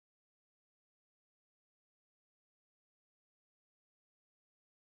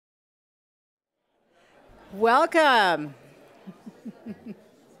Welcome.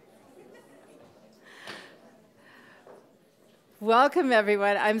 Welcome,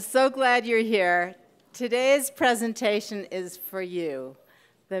 everyone. I'm so glad you're here. Today's presentation is for you,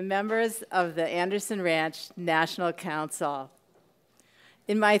 the members of the Anderson Ranch National Council.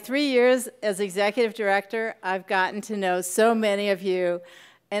 In my 3 years as executive director, I've gotten to know so many of you,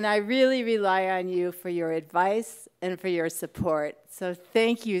 and I really rely on you for your advice and for your support. So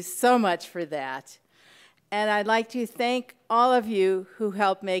thank you so much for that. And I'd like to thank all of you who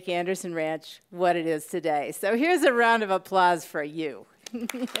helped make Anderson Ranch what it is today. So here's a round of applause for you.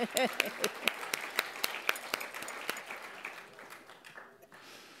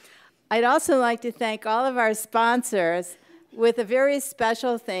 I'd also like to thank all of our sponsors with a very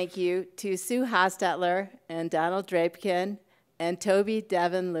special thank you to Sue Hostetler and Donald Drapekin and Toby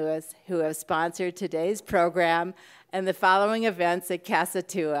Devin Lewis, who have sponsored today's program and the following events at Casa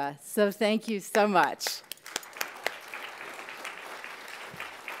Tua. So thank you so much.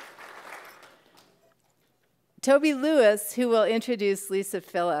 Toby Lewis, who will introduce Lisa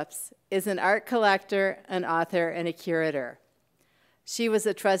Phillips, is an art collector, an author, and a curator. She was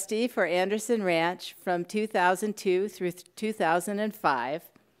a trustee for Anderson Ranch from 2002 through 2005,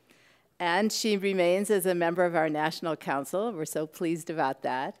 and she remains as a member of our National Council. We're so pleased about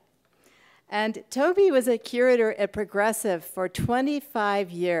that. And Toby was a curator at Progressive for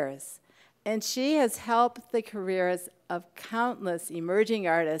 25 years, and she has helped the careers of countless emerging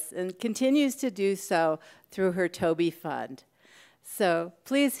artists and continues to do so through her Toby Fund. So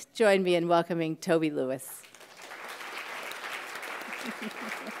please join me in welcoming Toby Lewis. Thank you,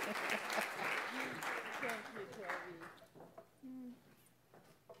 Toby.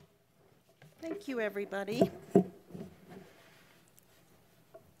 Thank you, everybody.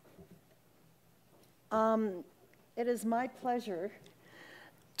 It is my pleasure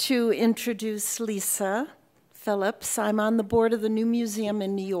to introduce Lisa Phillips. I'm on the board of the new museum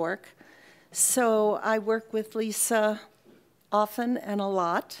in New York, so I work with Lisa often and a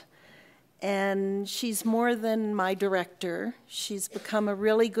lot, and she's more than my director. She's become a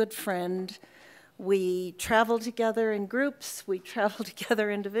really good friend. We travel together in groups, we travel together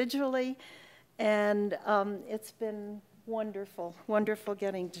individually, and it's been wonderful, wonderful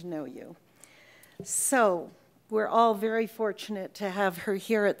getting to know you. So we're all very fortunate to have her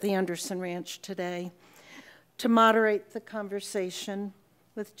here at the Anderson Ranch today to moderate the conversation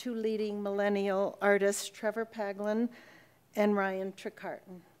with two leading millennial artists, Trevor Paglen and Ryan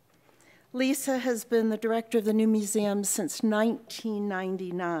Trecartin. Lisa has been the director of the new museum since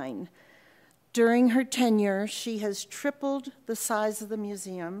 1999. During her tenure, she has tripled the size of the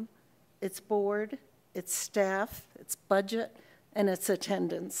museum, its board, its staff, its budget, and its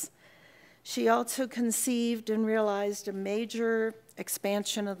attendance. She also conceived and realized a major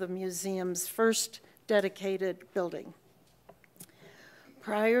expansion of the museum's first dedicated building.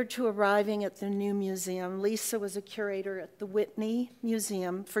 Prior to arriving at the new museum, Lisa was a curator at the Whitney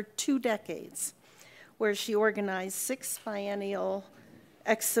Museum for 2 decades, where she organized 6 biennial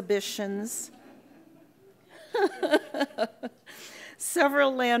exhibitions,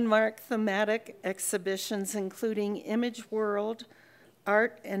 several landmark thematic exhibitions, including Image World,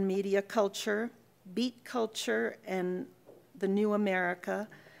 Art and Media Culture, Beat Culture and the New America,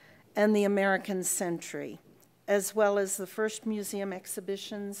 and the American Century, as well as the first museum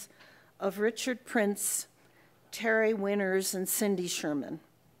exhibitions of Richard Prince, Terry Winters, and Cindy Sherman.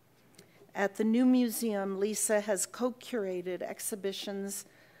 At the new museum, Lisa has co-curated exhibitions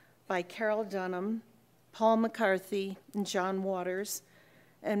by Carol Dunham, Paul McCarthy, and John Waters,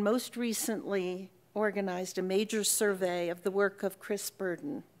 and most recently organized a major survey of the work of Chris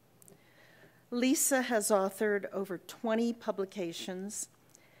Burden. Lisa has authored over 20 publications,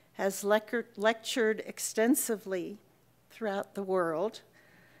 has lectured extensively throughout the world,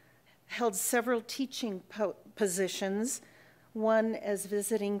 held several teaching positions, one as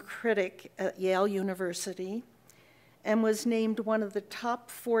visiting critic at Yale University, and was named one of the top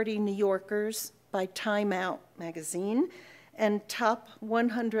 40 New Yorkers by Time Out magazine and top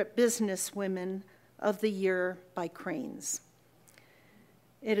 100 businesswomen of the year by Cranes.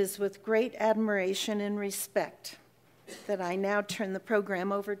 It is with great admiration and respect that I now turn the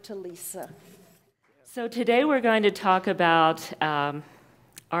program over to Lisa. So today we're going to talk about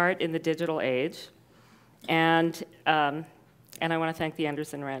art in the digital age, and I want to thank the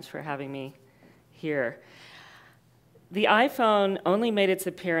Anderson Ranch for having me here. The iPhone only made its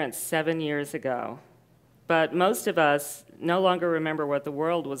appearance 7 years ago, but most of us no longer remember what the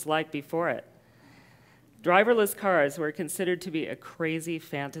world was like before it. Driverless cars were considered to be a crazy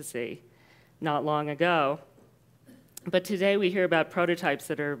fantasy not long ago, but today we hear about prototypes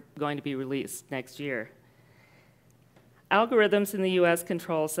that are going to be released next year. Algorithms in the US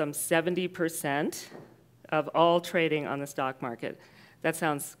control some 70% of all trading on the stock market. That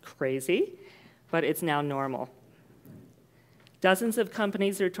sounds crazy, but it's now normal. Dozens of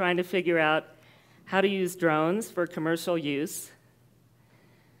companies are trying to figure out how to use drones for commercial use,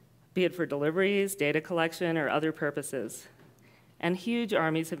 be it for deliveries, data collection, or other purposes. And huge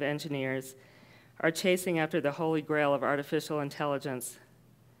armies of engineers are chasing after the holy grail of artificial intelligence.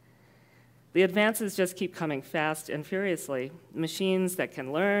 The advances just keep coming fast and furiously. Machines that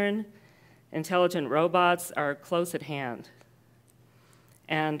can learn, intelligent robots are close at hand.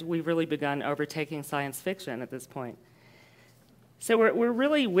 And we've really begun overtaking science fiction at this point. So we're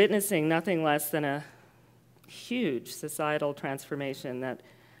really witnessing nothing less than a huge societal transformation that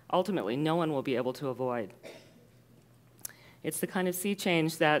ultimately no one will be able to avoid. It's the kind of sea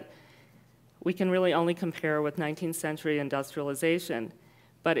change that we can really only compare with 19th century industrialization,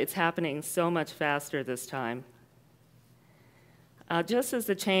 but it's happening so much faster this time. Just as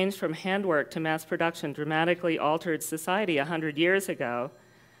the change from handwork to mass production dramatically altered society 100 years ago,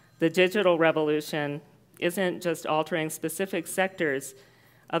 the digital revolution isn't just altering specific sectors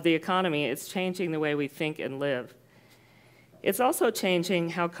of the economy, it's changing the way we think and live. It's also changing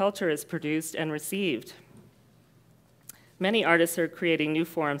how culture is produced and received. Many artists are creating new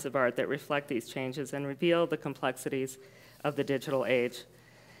forms of art that reflect these changes and reveal the complexities of the digital age.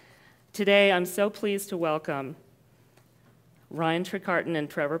 Today, I'm so pleased to welcome Ryan Trecartin and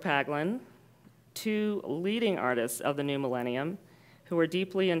Trevor Paglen, two leading artists of the new millennium who are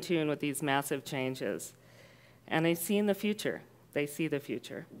deeply in tune with these massive changes. And they see in the future. They see the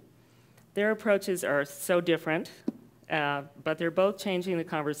future. Their approaches are so different, but they're both changing the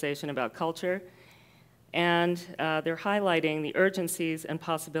conversation about culture, and they're highlighting the urgencies and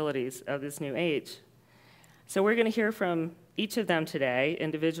possibilities of this new age. So we're going to hear from each of them today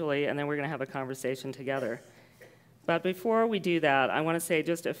individually, and then we're going to have a conversation together. But before we do that, I want to say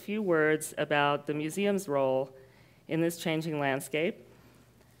just a few words about the museum's role in this changing landscape,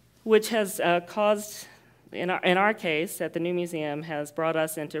 which has caused, in our case, at the new museum, has brought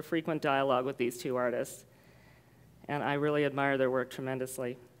us into frequent dialogue with these two artists. And I really admire their work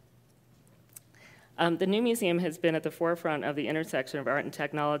tremendously. The new museum has been at the forefront of the intersection of art and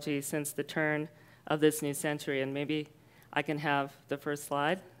technology since the turn of this new century, and maybe I can have the first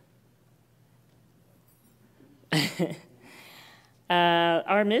slide.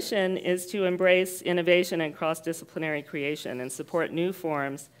 Our mission is to embrace innovation and cross-disciplinary creation and support new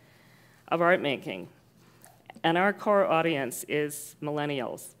forms of art making. And our core audience is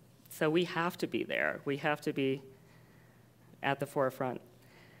millennials, so we have to be there. We have to be at the forefront.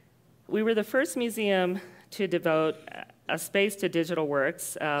 We were the first museum to devote a space to digital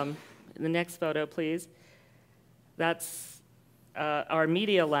works. The next photo, please. That's our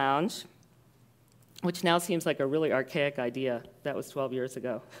media lounge, which now seems like a really archaic idea. That was 12 years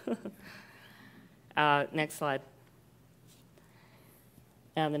ago. Next slide.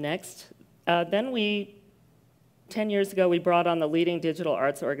 And the next. Then 10 years ago, we brought on the leading digital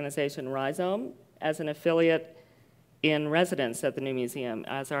arts organization, Rhizome, as an affiliate in residence at the new museum,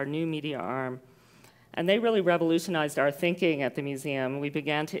 as our new media arm. And they really revolutionized our thinking at the museum. We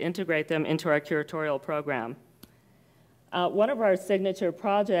began to integrate them into our curatorial program. One of our signature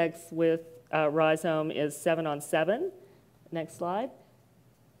projects with Rhizome is 7 on 7. Next slide.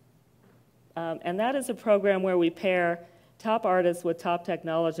 And that is a program where we pair top artists with top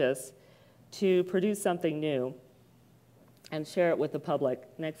technologists to produce something new and share it with the public.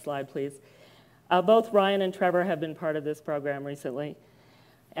 Next slide, please. Both Ryan and Trevor have been part of this program recently.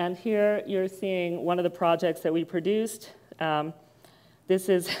 And here you're seeing one of the projects that we produced. This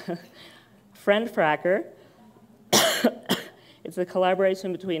is Friend Fracker. It's a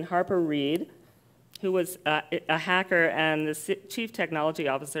collaboration between Harper Reed, who was a hacker and the chief technology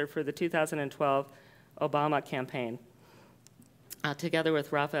officer for the 2012 Obama campaign, together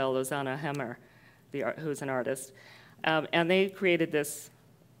with Rafael Lozana Hemmer, who's an artist. And they created this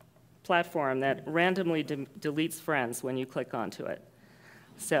platform that randomly deletes friends when you click onto it.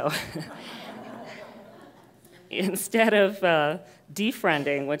 So instead of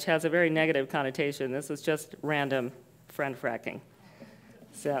defriending, which has a very negative connotation, this was just random friend fracking.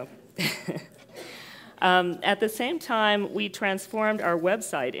 So at the same time, we transformed our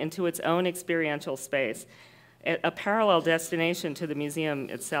website into its own experiential space, a parallel destination to the museum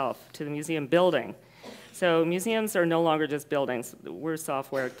itself, to the museum building. So museums are no longer just buildings. We're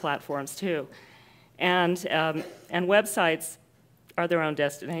software platforms too. And websites are their own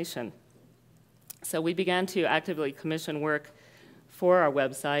destination. So we began to actively commission work for our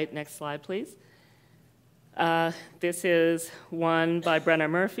website. Next slide, please. This is one by Brenna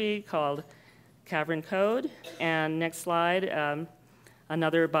Murphy called Cavern Code. And next slide,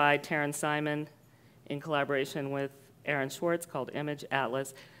 another by Taryn Simon in collaboration with Aaron Schwartz called Image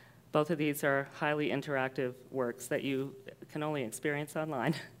Atlas. Both of these are highly interactive works that you can only experience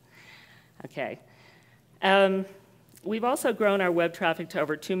online. Okay. We've also grown our web traffic to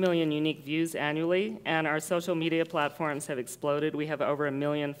over 2 million unique views annually, and our social media platforms have exploded. We have over 1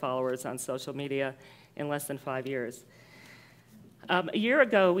 million followers on social media in less than 5 years. A year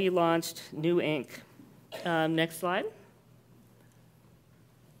ago, we launched New Inc. Next slide.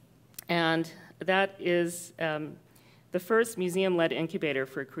 And that is the first museum-led incubator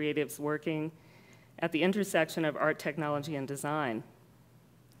for creatives working at the intersection of art, technology, and design.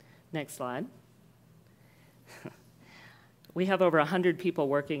 Next slide. We have over 100 people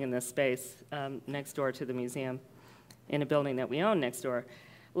working in this space next door to the museum in a building that we own next door.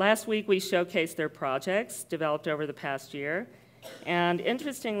 Last week, we showcased their projects developed over the past year. And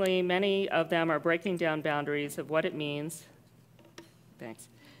interestingly, many of them are breaking down boundaries of what it means,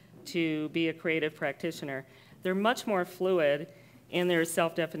 to be a creative practitioner. They're much more fluid in their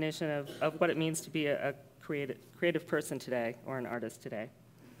self-definition of what it means to be a creative person today or an artist today.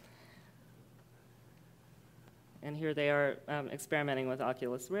 And here they are experimenting with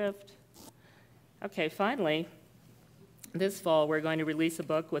Oculus Rift. Okay, finally, this fall we're going to release a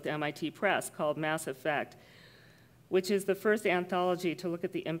book with MIT Press called Mass Effect, which is the first anthology to look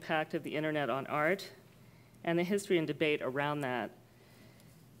at the impact of the internet on art and the history and debate around that.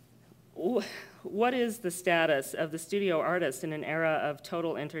 What is the status of the studio artist in an era of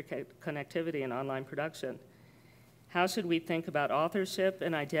total interconnectivity and online production? How should we think about authorship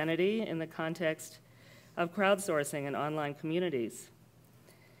and identity in the context of crowdsourcing and online communities?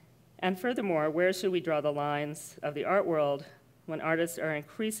 And furthermore, where should we draw the lines of the art world when artists are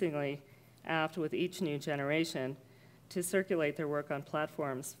increasingly apt with each new generation to circulate their work on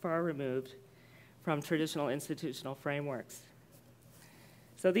platforms far removed from traditional institutional frameworks?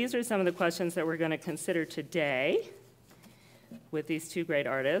 So these are some of the questions that we're going to consider today with these two great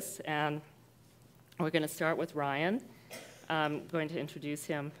artists. And we're going to start with Ryan. I'm going to introduce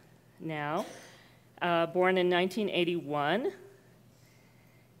him now. Born in 1981,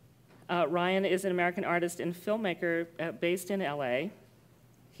 Ryan is an American artist and filmmaker based in LA.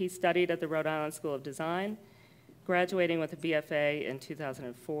 He studied at the Rhode Island School of Design, graduating with a BFA in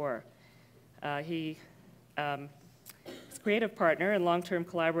 2004. His creative partner and long-term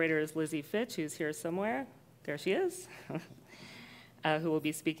collaborator is Lizzie Fitch, who's here somewhere. There she is, who will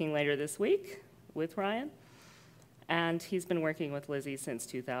be speaking later this week with Ryan. And he's been working with Lizzie since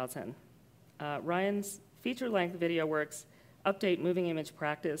 2000. Ryan's feature-length video works update moving image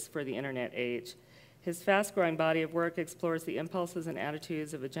practice for the internet age. His fast-growing body of work explores the impulses and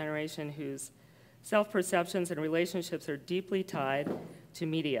attitudes of a generation whose self-perceptions and relationships are deeply tied to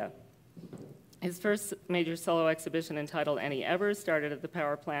media. His first major solo exhibition, entitled Any Ever, started at the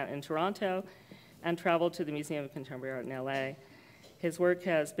Power Plant in Toronto and traveled to the Museum of Contemporary Art in LA. His work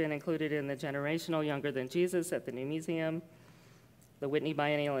has been included in the generational Younger Than Jesus at the New Museum, the Whitney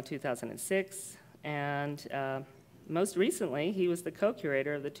Biennial in 2006, and most recently, he was the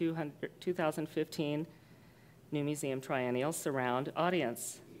co-curator of the 2015 New Museum Triennial Surround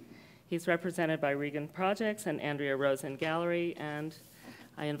Audience. He's represented by Regan Projects and Andrea Rosen Gallery, and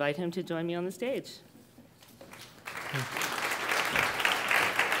I invite him to join me on the stage.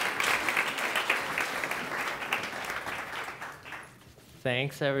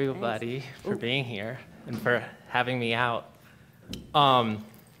 Thanks, everybody, for being here and for having me out.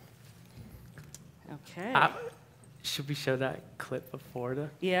 Okay. Should we show that clip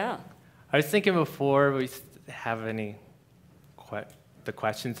before? Yeah. I was thinking before we have the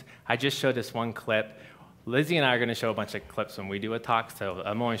questions, I just showed this one clip. Lizzie and I are going to show a bunch of clips when we do a talk, so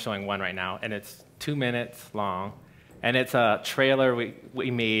I'm only showing one right now, and it's 2 minutes long, and it's a trailer we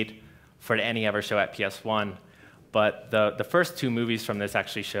made for the Any Ever show at PS1, but the first two movies from this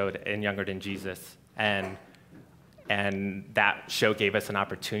actually showed in Younger Than Jesus, and that show gave us an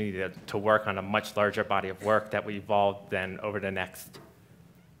opportunity to work on a much larger body of work that we evolved then over the next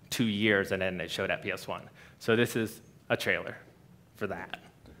 2 years, and then it showed at PS1. So this is a trailer for that.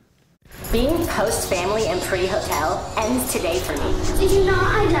 Being post-family and pre-hotel ends today for me. Did you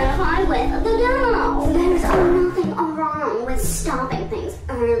not identify with the demo? There's nothing wrong with stopping things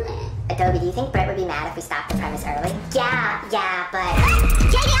early. Adobe, do you think Brett would be mad if we stopped the premise early? Yeah, but...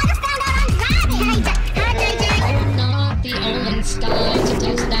 JJ, I just found out I'm driving! Hi, JJ! I'm not the only star to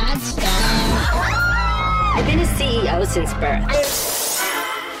touch that star. I've been a CEO since birth.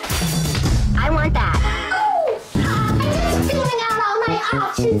 I want that. I'm just feeling out all my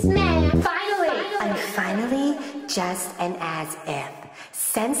options, man. I'm finally just an as-if.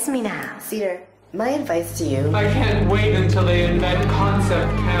 Sense me now. Cedar, My advice to you... I can't wait until they invent concept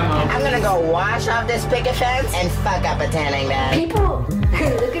camo. I'm gonna go wash off this picket fence and fuck up a tanning bed. People,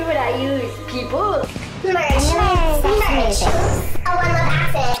 look at what I use. People. Merch. A one-love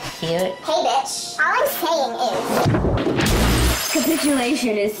accident. Cute. Hey, bitch. All I'm saying is...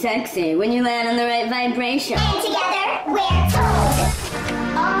 Capitulation is sexy when you land on the right vibration. And together, we're told.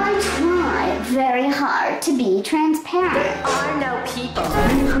 I try very hard to be transparent. There are no people.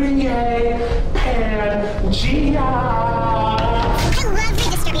 Recreate Pangea. I love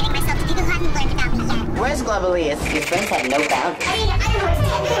redistributing myself to people who haven't learned about me yet. Where's Globalius? Your friends have no boundaries. I know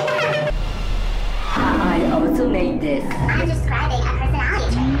I also made this. I'm describing a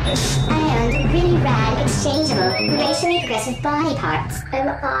personality trait. And really rad, exchangeable, racially progressive body parts. Am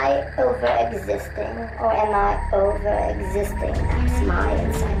I over-existing? Or am I over-existing? That's my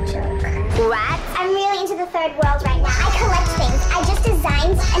inside joke. What? I'm really into the third world right now. I collect things. I just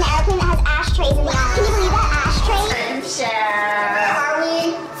designed an airplane that has ashtrays in the aisle. Can you believe that? Ashtrays? Share.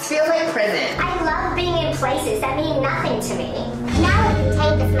 Harley, feels like prison. I love being in places that mean nothing to me. Now I can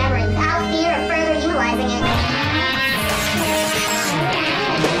take this memory without fear of further utilizing it.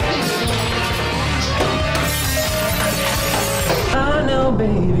 I know,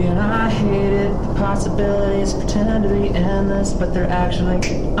 baby, and I hate it. The possibilities pretend to be endless, but they're actually,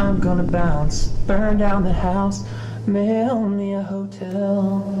 I'm gonna bounce. Burn down the house, mail me a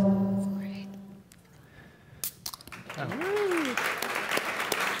hotel. Great.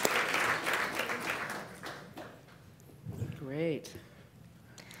 Great.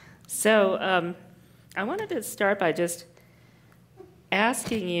 So I wanted to start by just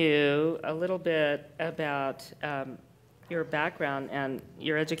asking you a little bit about your background and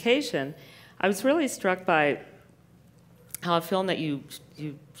your education. I was really struck by how a film that you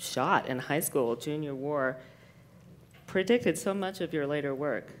shot in high school, Junior War, predicted so much of your later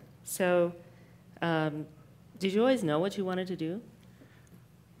work. So did you always know what you wanted to do?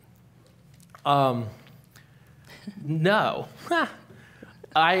 No.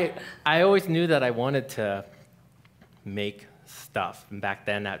 I always knew that I wanted to make stuff. And back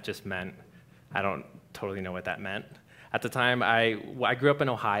then, that just meant, I don't totally know what that meant. At the time, I grew up in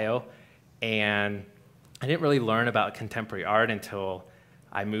Ohio, and I didn't really learn about contemporary art until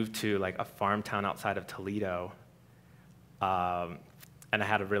I moved to like a farm town outside of Toledo. And I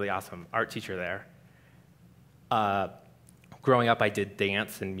had a really awesome art teacher there. Growing up, I did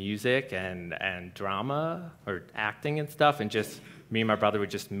dance and music and drama or acting and stuff, and just me and my brother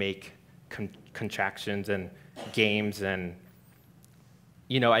would just make contractions and games, and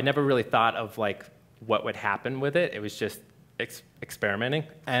I never really thought of like what would happen with it. It was just experimenting.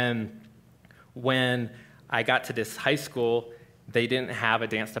 And when I got to this high school, they didn't have a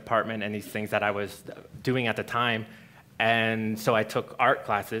dance department and these things that I was doing at the time. And so I took art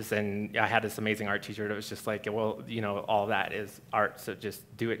classes, and I had this amazing art teacher that was just like, well, all that is art, so just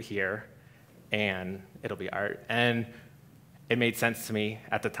do it here, and it'll be art. And it made sense to me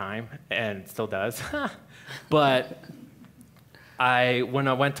at the time, and still does. But when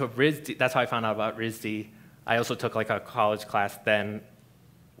I went to RISD, that's how I found out about RISD. I also took like a college class then,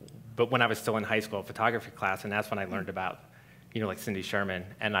 but when I was still in high school, a photography class, and that's when I learned about, like Cindy Sherman,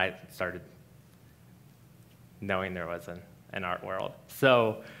 and I started knowing there was an art world.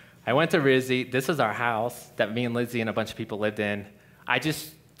 So I went to RISD. This was our house that me and Lizzie and a bunch of people lived in. I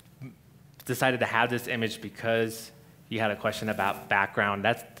just decided to have this image because you had a question about background.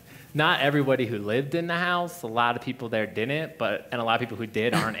 That's not everybody who lived in the house. A lot of people there didn't, and a lot of people who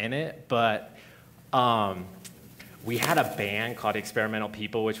did aren't in it. But we had a band called Experimental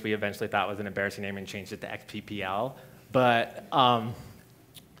People, which we eventually thought was an embarrassing name and changed it to XPPL. But I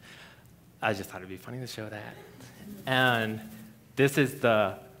just thought it'd be funny to show that. And this is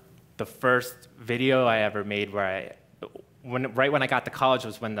the first video I ever made where right when I got to college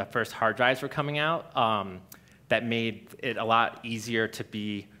was when the first hard drives were coming out. That made it a lot easier to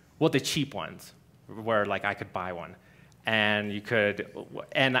be, the cheap ones, where like I could buy one, and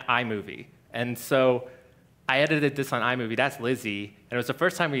and iMovie. And so I edited this on iMovie. That's Lizzie, and it was the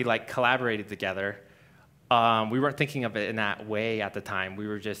first time we like collaborated together. We weren't thinking of it in that way at the time. We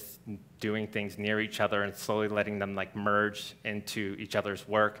were just doing things near each other and slowly letting them like merge into each other's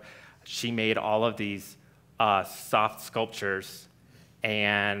work. She made all of these soft sculptures,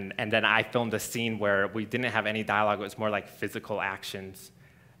 and then I filmed a scene where we didn't have any dialogue. It was more like physical actions.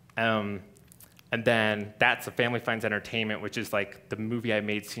 And then that's A Family Finds Entertainment, which is like the movie I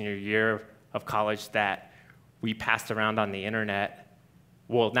made senior year of college that we passed around on the internet.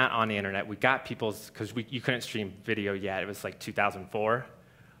 Well, not on the internet. We got people's, because you couldn't stream video yet. It was like 2004.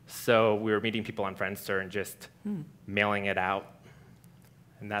 So we were meeting people on Friendster and just mailing it out.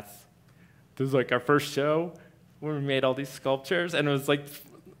 And this is like our first show where we made all these sculptures, and it was like,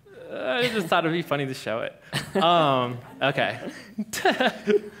 I just thought it'd be funny to show it. Okay.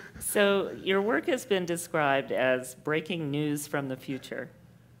 So your work has been described as breaking news from the future.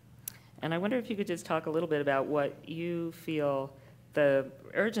 And I wonder if you could just talk a little bit about what you feel the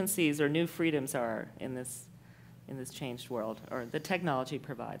urgencies or new freedoms are in this changed world, or the technology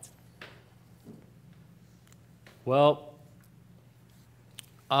provides. Well,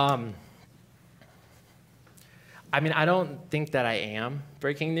 I mean, I don't think that I am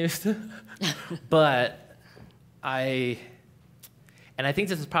breaking news, but I think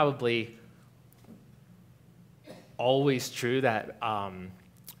this is probably always true that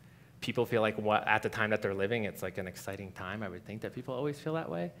people feel like at the time that they're living, it's like an exciting time. I would think that people always feel that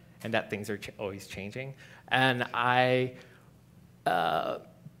way, and that things are always changing. And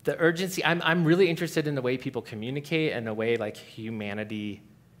the urgency, I'm really interested in the way people communicate and the way like humanity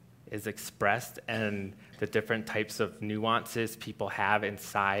is expressed and the different types of nuances people have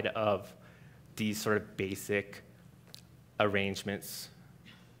inside of these sort of basic arrangements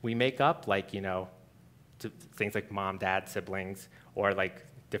we make up, like, you know, things like mom, dad, siblings, or like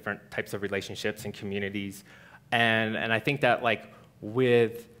different types of relationships and communities. And I think that like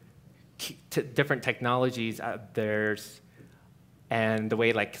with different technologies, and the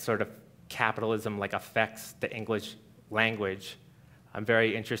way like sort of capitalism like affects the English language, I'm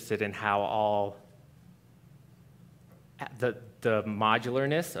very interested in how all the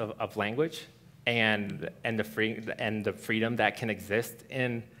modularness of language and the freedom that can exist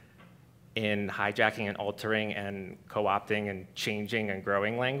in hijacking and altering and co-opting and changing and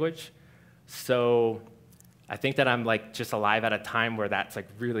growing language. So I think that I'm like just alive at a time where that's like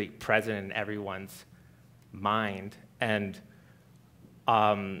really present in everyone's mind, and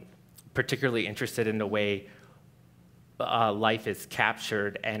particularly interested in the way life is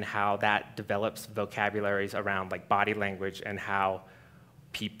captured and how that develops vocabularies around like body language and how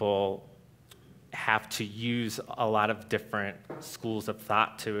people have to use a lot of different schools of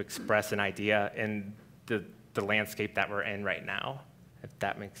thought to express an idea in the landscape that we're in right now, if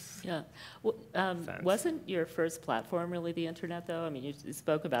that makes sense. Wasn't your first platform really the internet, though? I mean, you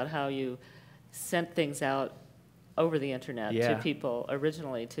spoke about how you sent things out over the internet to people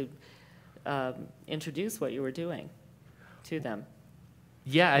originally to introduce what you were doing to them.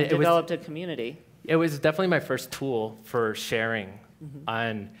 Yeah, it developed a community. It was definitely my first tool for sharing,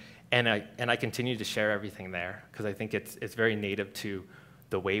 and I continue to share everything there because I think it's very native to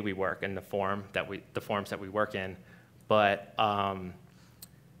the way we work and the forms that we work in. But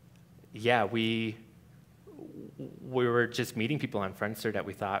yeah, we were just meeting people on Friendster that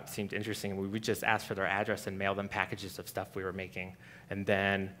we thought seemed interesting, and we would just ask for their address and mail them packages of stuff we were making, and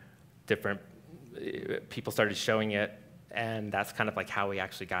then different people started showing it, and that's kind of like how we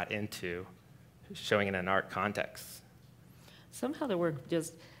actually got into showing in an art context. Somehow the work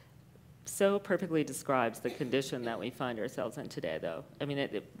just so perfectly describes the condition that we find ourselves in today, though. I mean,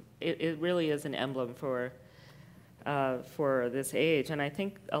 it really is an emblem for this age, and I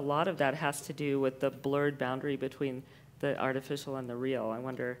think a lot of that has to do with the blurred boundary between the artificial and the real. I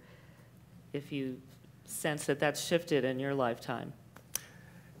wonder if you sense that that's shifted in your lifetime.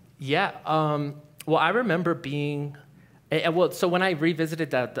 Yeah, well, I remember being, so when I revisited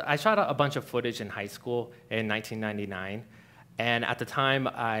that, I shot a bunch of footage in high school in 1999, and at the time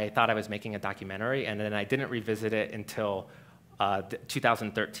I thought I was making a documentary, and then I didn't revisit it until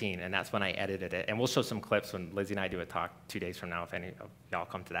 2013, and that's when I edited it. And we'll show some clips when Lizzie and I do a talk 2 days from now, if any of y'all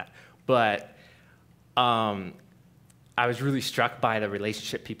come to that. But I was really struck by the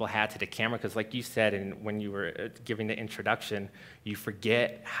relationship people had to the camera, because like you said, and when you were giving the introduction, you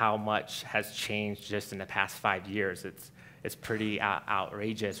forget how much has changed just in the past 5 years. It's pretty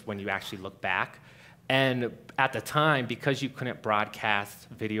outrageous when you actually look back. And at the time, because you couldn't broadcast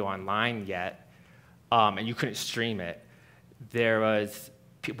video online yet, and you couldn't stream it, there was,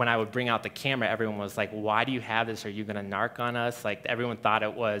 when I would bring out the camera, everyone was like, why do you have this? Are you going to narc on us? Like, everyone thought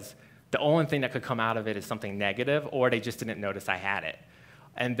it was, the only thing that could come out of it is something negative, or they just didn't notice I had it.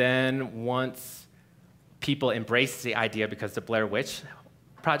 And then once people embraced the idea, because the Blair Witch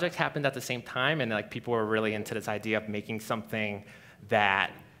Project happened at the same time, and like people were really into this idea of making something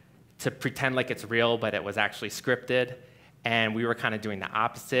that, to pretend like it's real, but it was actually scripted. And we were kind of doing the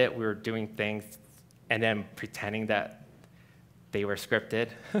opposite. We were doing things and then pretending that they were scripted,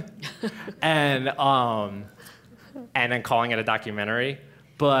 and then calling it a documentary.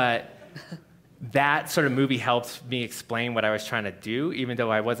 But that sort of movie helped me explain what I was trying to do, even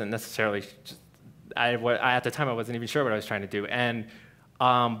though I wasn't necessarily, at the time I wasn't even sure what I was trying to do. And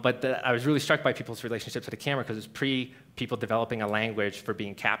but I was really struck by people's relationships to the camera, because it was pre-people developing a language for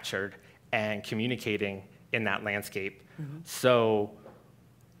being captured, and communicating in that landscape. So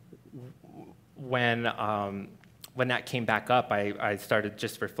when that came back up, I started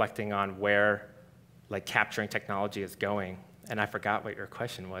just reflecting on where like capturing technology is going. And I forgot what your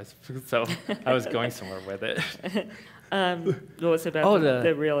question was, so I was going somewhere with it. What was about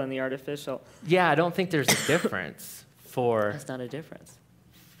the real and the artificial? Yeah, I don't think there's a difference for... That's not a difference.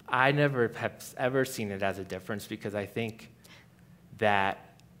 I never have ever seen it as a difference because I think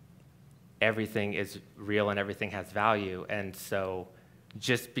that everything is real and everything has value. And so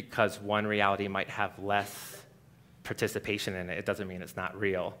just because one reality might have less participation in it, it doesn't mean it's not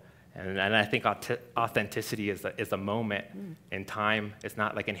real. And I think authenticity is a moment in time. It's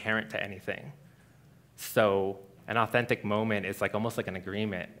not like inherent to anything. So an authentic moment is like almost like an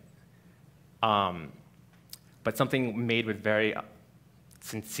agreement. But something made with very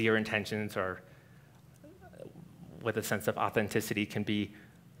sincere intentions or with a sense of authenticity can be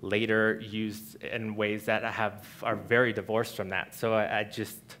later used in ways that are very divorced from that. So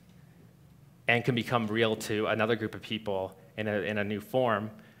and can become real to another group of people in a new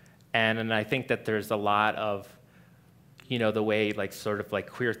form. And I think that there's a lot of, the way like sort of like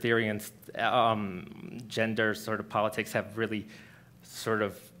queer theory and gender sort of politics have really sort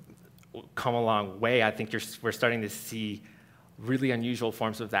of come a long way. I think we're starting to see really unusual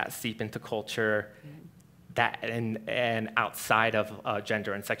forms of that seep into culture that and outside of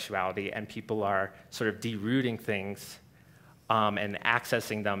gender and sexuality, and people are sort of derooting things and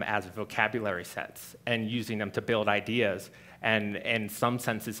accessing them as vocabulary sets and using them to build ideas. And in some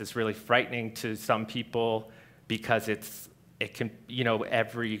senses, it's really frightening to some people because it can,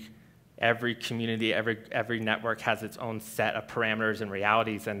 every community, every network has its own set of parameters and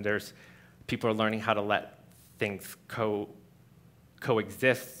realities, and people are learning how to let things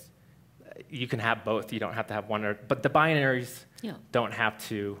coexist. You can have both. You don't have to have one, but the binaries don't have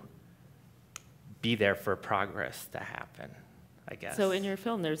to be there for progress to happen, I guess. So in your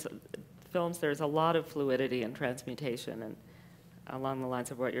there's a lot of fluidity and transmutation, and along the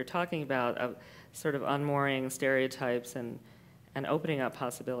lines of what you're talking about, of sort of unmooring stereotypes and opening up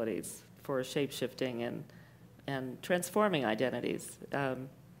possibilities for shape-shifting and transforming identities.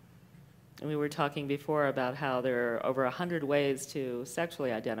 And we were talking before about how there are over 100 ways to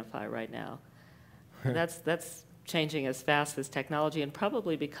sexually identify right now. That's changing as fast as technology, and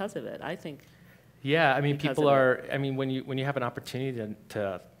probably because of it, I think. Yeah, I mean, when you have an opportunity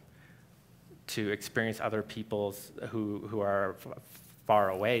to experience other people's who are far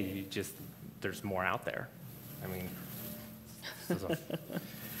away, there's more out there. I mean,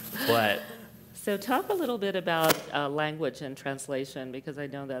 but. So talk a little bit about language and translation, because I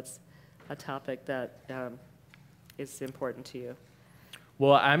know that's a topic that is important to you.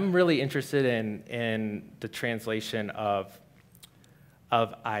 Well, I'm really interested in the translation of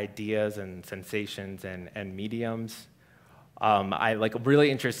ideas and sensations and mediums. I really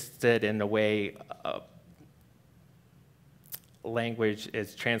interested in the way language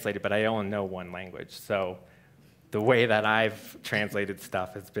is translated, but I only know one language. So the way that I've translated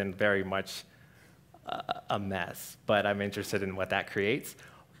stuff has been very much a mess, but I'm interested in what that creates.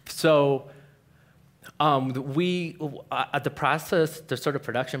 So the process, the sort of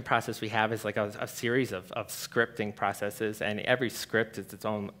production process we have is like a series of scripting processes, and every script is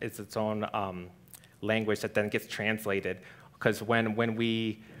its own language that then gets translated. Because when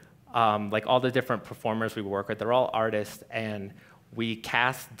we, like all the different performers we work with, they're all artists, and we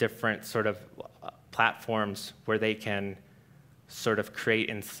cast different sort of platforms where they can sort of create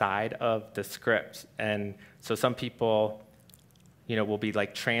inside of the script. And so some people, will be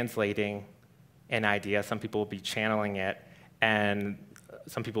like translating an idea, some people will be channeling it, and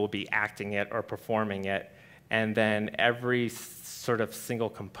some people will be acting it or performing it. And then every sort of single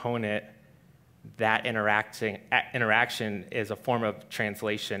component, that interaction is a form of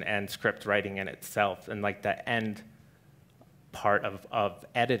translation and script writing in itself. And like the end part of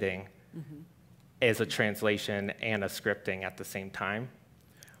editing is a translation and a scripting at the same time.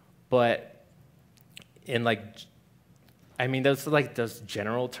 But in those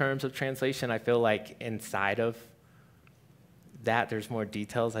general terms of translation, I feel like inside of that there's more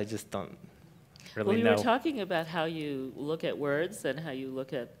details. I just don't really know. Well, you were talking about how you look at words and how you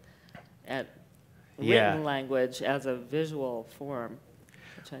look at written language as a visual form,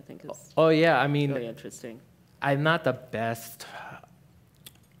 which I think is really interesting. I'm not the best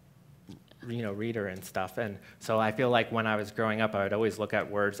reader and stuff, and so I feel like when I was growing up, I would always look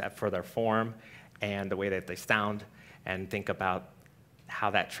at words for their form and the way that they sound, and think about how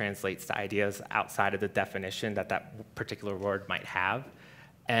that translates to ideas outside of the definition that particular word might have.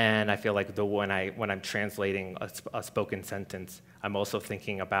 And I feel like when I'm translating a spoken sentence, I'm also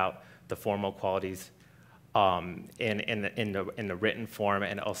thinking about the formal qualities in the written form,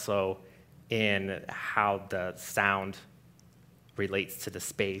 and also in how the sound relates to the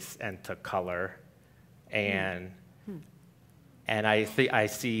space and to color. And I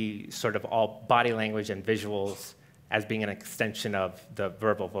see sort of all body language and visuals as being an extension of the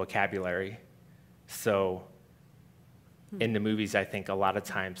verbal vocabulary. So in the movies, I think a lot of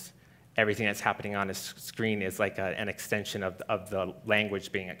times everything that's happening on the screen is like an extension of the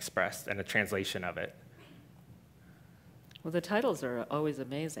language being expressed and a translation of it. Well, the titles are always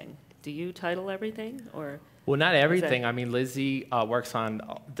amazing. Do you title everything, or? Well, not everything. I mean, Lizzie works on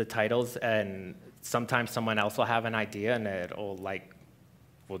the titles, and sometimes someone else will have an idea, and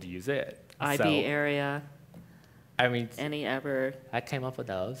we'll use it. IB area. I mean, any ever? I came up with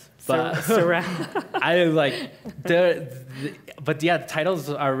those. Surround. I but yeah, the titles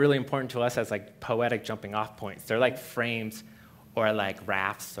are really important to us as like poetic jumping off points. They're like frames, or like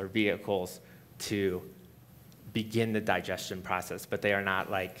rafts or vehicles to begin the digestion process. But they are not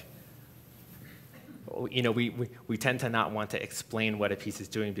like, you know, we tend to not want to explain what a piece is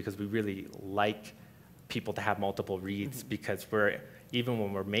doing, because we really like people to have multiple reads, because even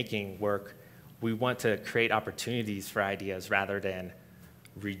when we're making work, we want to create opportunities for ideas rather than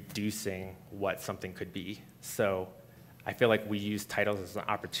reducing what something could be. So I feel like we use titles as an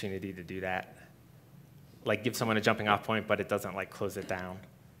opportunity to do that. Like give someone a jumping off point, but it doesn't like close it down.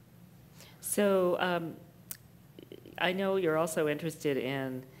 So I know you're also interested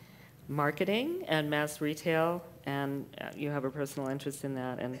in marketing and mass retail, and you have a personal interest in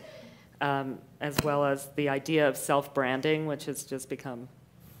that, and as well as the idea of self-branding, which has just become,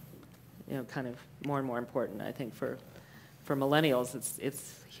 you know, kind of more and more important, I think, for millennials.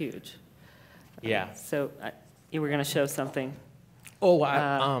 It's huge. Yeah. So you were going to show something.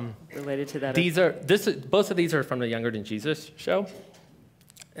 Related to that. Both of these are from the Younger Than Jesus show,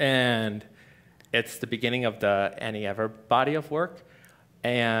 and it's the beginning of the Any Ever body of work,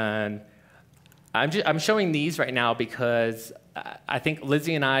 and I'm showing these right now because I think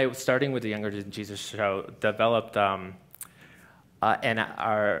Lizzie and I, starting with the Younger Than Jesus show, developed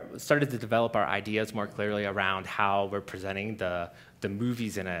started to develop our ideas more clearly around how we're presenting the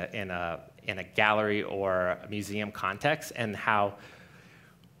movies in a gallery or a museum context, and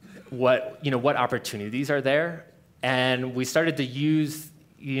what opportunities are there. And we started to use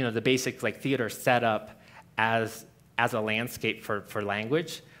the basic like theater setup as a landscape for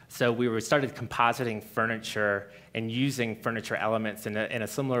language. So we started compositing furniture and using furniture elements in a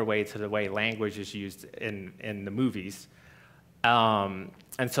similar way to the way language is used in the movies. And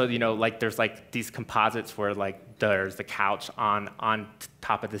so, like there's like these composites where like there's the couch on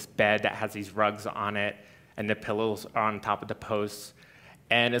top of this bed that has these rugs on it, and the pillows are on top of the posts.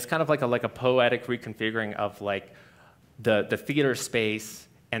 And it's kind of like a poetic reconfiguring of like the theater space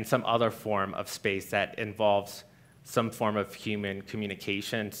and some other form of space that involves some form of human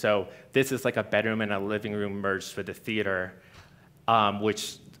communication. So this is like a bedroom and a living room merged with the theater,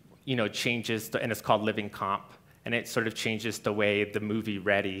 which changes, and it's called Living Comp. And it sort of changes the way the movie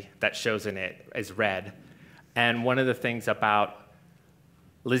Ready that shows in it is read. And one of the things about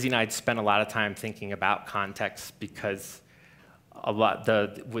Lizzie and I spent a lot of time thinking about context, because with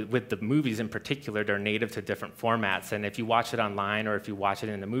the movies in particular, they're native to different formats. And if you watch it online or if you watch it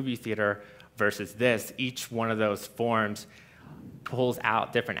in the movie theater versus this, each one of those forms pulls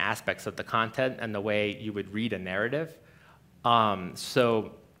out different aspects of the content and the way you would read a narrative.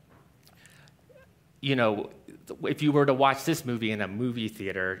 If you were to watch this movie in a movie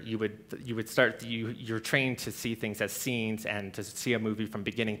theater, you're trained to see things as scenes and to see a movie from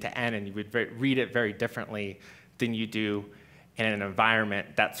beginning to end, and you would read it very differently than you do in an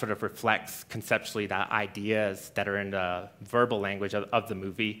environment that sort of reflects conceptually the ideas that are in the verbal language of the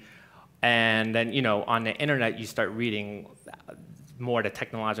movie. And then, on the internet, you start reading more the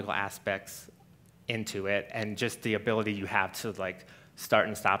technological aspects into it, and just the ability you have to like start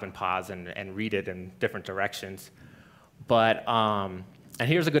and stop and pause and read it in different directions. But, and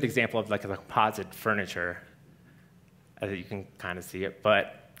here's a good example of like a composite furniture. You can kind of see it,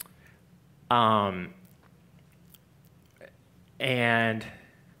 but,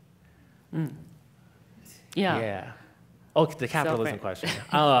 yeah. Oh, the capitalism question.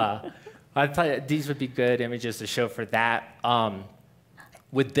 I thought these would be good images to show for that.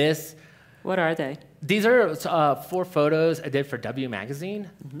 With this. What are they? These are 4 photos I did for W Magazine,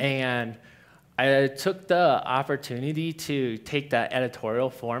 and I took the opportunity to take the editorial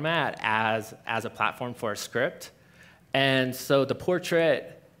format as a platform for a script. And so the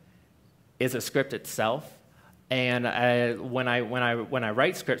portrait is a script itself, And when I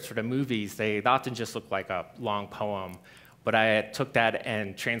write scripts for the movies, they often just look like a long poem. But I took that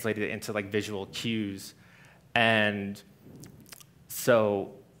and translated it into like visual cues. And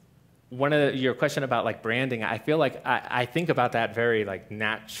so your question about like branding, I feel like I think about that very like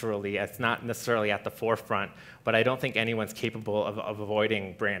naturally. It's not necessarily at the forefront, but I don't think anyone's capable of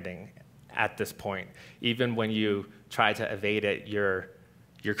avoiding branding at this point. Even when you try to evade it, you're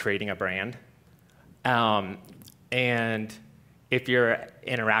creating a brand. And if you're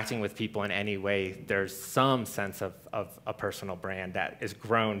interacting with people in any way, there's some sense of a personal brand that is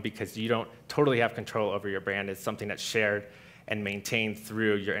grown because you don't totally have control over your brand. It's something that's shared and maintained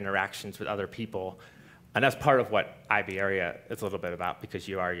through your interactions with other people. And that's part of what IB Area is a little bit about, because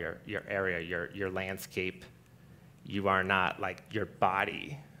you are your area, your landscape. You are not like your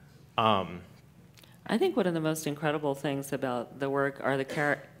body. I think one of the most incredible things about the work are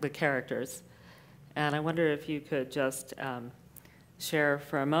the characters. And I wonder if you could just share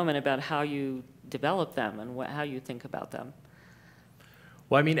for a moment about how you develop them and how you think about them.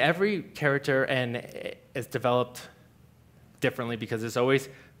 Well, I mean, every character is developed differently because it's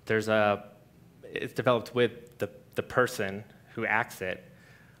developed with the person who acts it.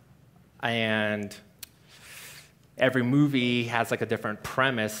 And every movie has like a different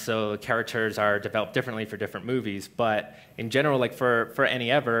premise, so characters are developed differently for different movies. But in general, like for Any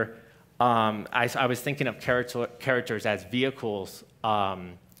Ever, I was thinking of characters as vehicles.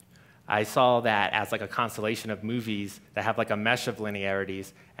 I saw that as like a constellation of movies that have like a mesh of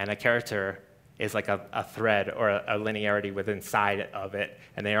linearities, and a character is like a thread or a linearity within inside of it,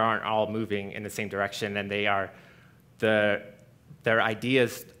 and they aren't all moving in the same direction, and their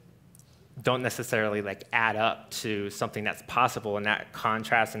ideas don't necessarily like add up to something that's possible, and that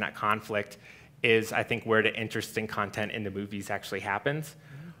contrast and that conflict is, I think, where the interesting content in the movies actually happens.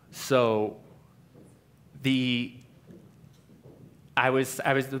 So the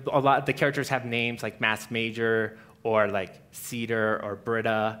characters have names like Mass Major or like Cedar or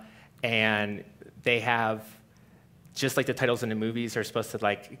Britta, and they have, just like the titles in the movies are supposed to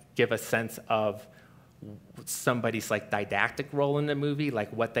like give a sense of somebody's like didactic role in the movie,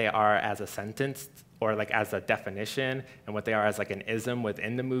 like what they are as a sentence or like as a definition, and what they are as like an ism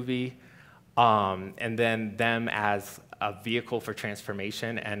within the movie, and then them as a vehicle for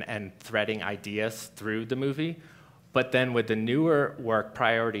transformation and threading ideas through the movie. But then with the newer work,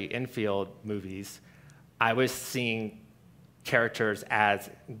 Priority Infield movies, I was seeing characters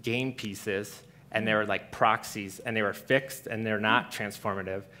as game pieces, and they were like proxies, and they were fixed, and they're not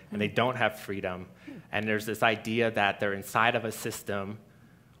transformative, and they don't have freedom. And there's this idea that they're inside of a system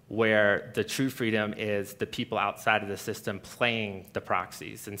where the true freedom is the people outside of the system playing the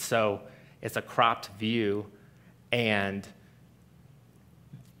proxies. And so it's a cropped view, and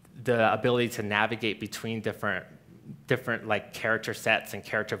the ability to navigate between different like character sets and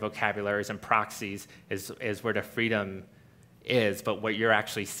character vocabularies and proxies is where the freedom is. But what you're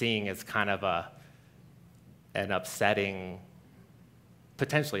actually seeing is kind of an upsetting,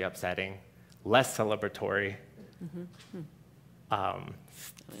 potentially upsetting, less celebratory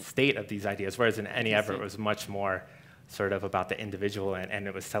state of these ideas, whereas in Any Ever it was much more sort of about the individual, and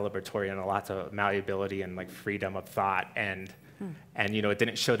it was celebratory and lots of malleability and like freedom of thought, and you know, it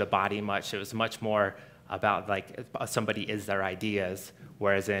didn't show the body much. It was much more about like somebody is their ideas,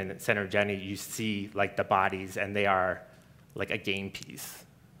 whereas in Center of Jenny you see like the bodies, and they are like a game piece.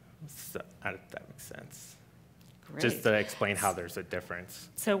 So I don't know if that makes sense. Great. Just to explain how there's a difference.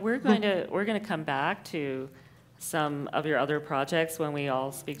 So we're going to come back to some of your other projects when we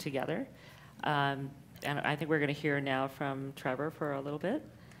all speak together. And I think we're going to hear now from Trevor for a little bit.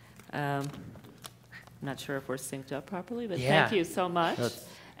 I'm not sure if we're synced up properly, but thank you so much.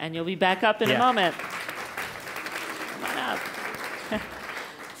 And you'll be back up in a moment. Come on up.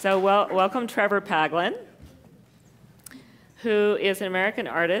 So welcome Trevor Paglen, who is an American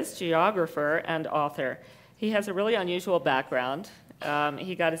artist, geographer, and author. He has a really unusual background.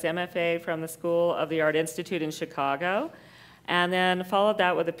 He got his MFA from the School of the Art Institute in Chicago, and then followed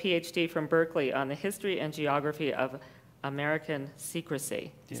that with a PhD from Berkeley on the history and geography of American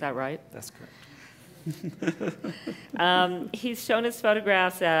secrecy. Is that right? That's correct. He's shown his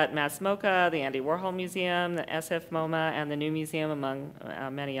photographs at Mass MoCA, the Andy Warhol Museum, the SF MoMA, and the New Museum, among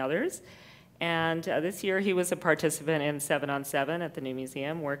many others. And this year he was a participant in 7 on 7 at the New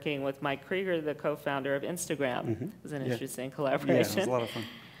Museum, working with Mike Krieger, the co-founder of Instagram. It was an interesting collaboration. Yeah, it was a lot of fun.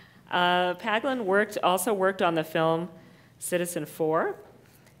 Paglen also worked on the film Citizen 4,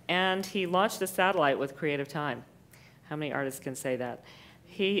 and he launched a satellite with creative time. How many artists can say that?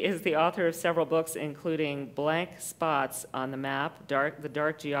 He is the author of several books, including Blank Spots on the Map, The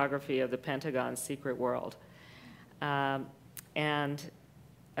Dark Geography of the Pentagon's Secret World. Yeah.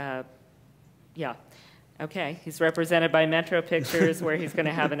 Okay, he's represented by Metro Pictures, where he's going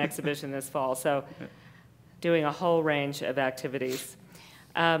to have an exhibition this fall. So doing a whole range of activities.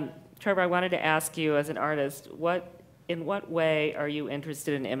 Trevor, I wanted to ask you, as an artist, in what way are you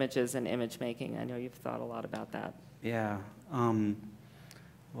interested in images and image making? I know you've thought a lot about that. Yeah.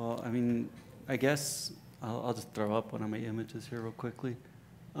 Well, I mean, I guess I'll just throw up one of my images here real quickly.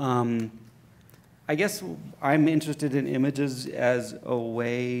 I guess I'm interested in images as a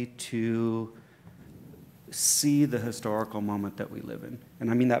way to see the historical moment that we live in. And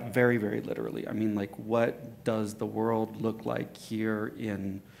I mean that very, very literally. I mean, like, what does the world look like here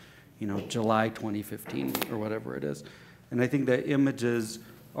in, July 2015 or whatever it is? And I think that images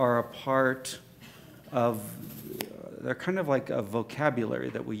are a part of, they're kind of like a vocabulary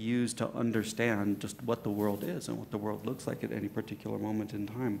that we use to understand just what the world is and what the world looks like at any particular moment in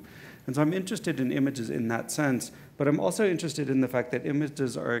time. And so I'm interested in images in that sense, but I'm also interested in the fact that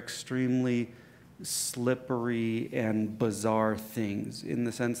images are extremely slippery and bizarre things, in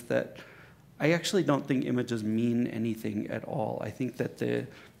the sense that I actually don't think images mean anything at all. I think that the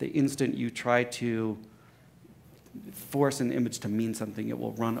instant you try to force an image to mean something, it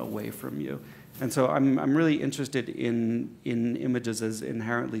will run away from you. And so I'm really interested in images as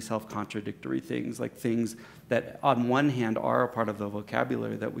inherently self-contradictory things, like things that on one hand are a part of the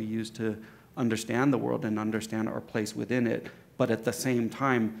vocabulary that we use to understand the world and understand our place within it, but at the same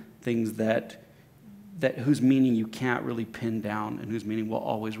time, things that whose meaning you can't really pin down and whose meaning will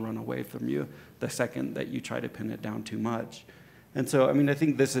always run away from you the second that you try to pin it down too much. And so, I mean, I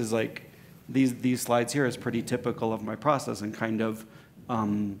think this is like, these slides here is pretty typical of my process and kind of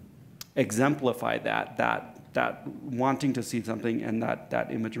exemplify that wanting to see something and that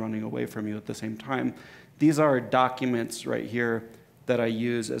image running away from you at the same time. These are documents right here that I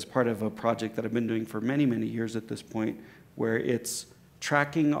use as part of a project that I've been doing for many, many years at this point, where it's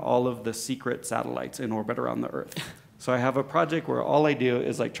tracking all of the secret satellites in orbit around the Earth. So I have a project where all I do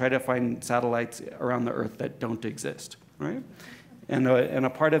is like try to find satellites around the Earth that don't exist, right? And a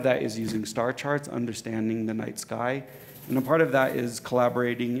part of that is using star charts, understanding the night sky. And a part of that is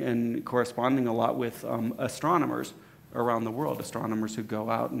collaborating and corresponding a lot with astronomers around the world, astronomers who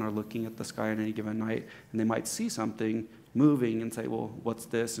go out and are looking at the sky on any given night, and they might see something moving and say, well, what's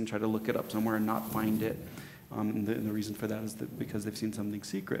this? And try to look it up somewhere and not find it. And the reason for that is because they've seen something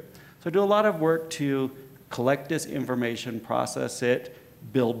secret. So I do a lot of work to collect this information, process it,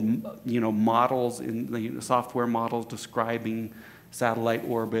 build models, software models describing satellite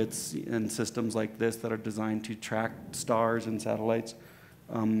orbits and systems like this that are designed to track stars and satellites,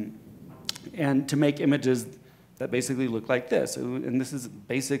 and to make images that basically look like this. And this is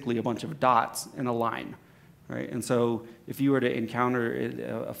basically a bunch of dots in a line. Right? And so if you were to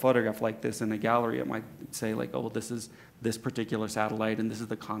encounter a photograph like this in a gallery, it might say like, oh, this is this particular satellite and this is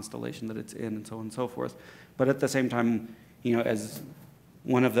the constellation that it's in, and so on and so forth. But at the same time, as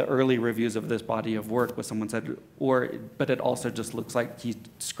one of the early reviews of this body of work was someone said, but it also just looks like he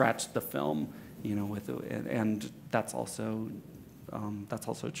scratched the film, and that's also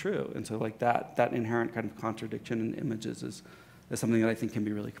true. And so like that inherent kind of contradiction in images is something that I think can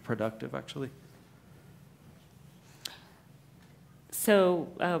be really productive, actually. So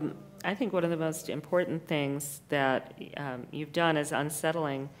I think one of the most important things that you've done is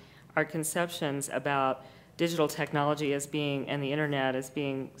unsettling our conceptions about digital technology as being, and the internet as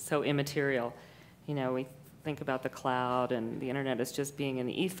being so immaterial. We think about the cloud and the internet as just being in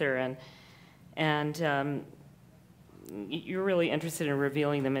the ether, and you're really interested in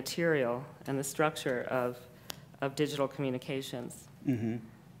revealing the material and the structure of digital communications. Mm-hmm.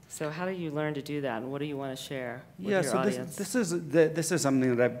 So how do you learn to do that, and what do you want to share with your audience? This is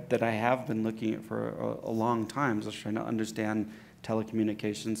something that I have been looking at for a long time, just trying to understand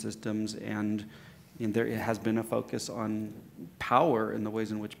telecommunication systems, and there has been a focus on power and the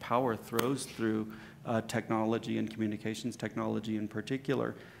ways in which power throws through technology and communications technology in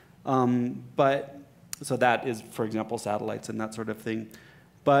particular. So that is, for example, satellites and that sort of thing.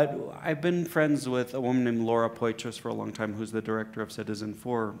 But I've been friends with a woman named Laura Poitras for a long time, who's the director of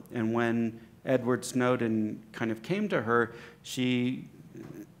Citizen4. And when Edward Snowden kind of came to her, she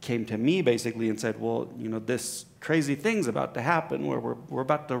came to me basically and said, well, this crazy thing's about to happen where we're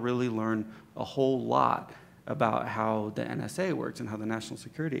about to really learn a whole lot about how the NSA works and how the National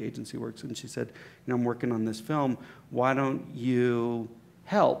Security Agency works. And she said, I'm working on this film. Why don't you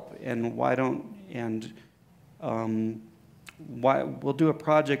help? And we'll do a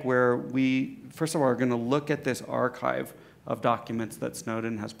project where we, first of all, are going to look at this archive of documents that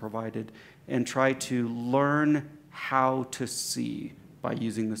Snowden has provided and try to learn how to see by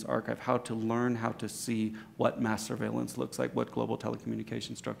using this archive, how to learn how to see what mass surveillance looks like, what global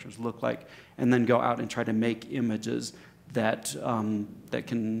telecommunication structures look like, and then go out and try to make images that, that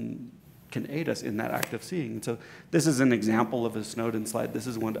can aid us in that act of seeing. And so this is an example of a Snowden slide. This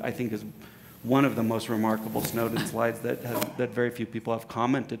is one I think is one of the most remarkable Snowden slides that very few people have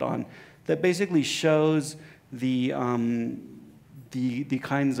commented on, that basically shows the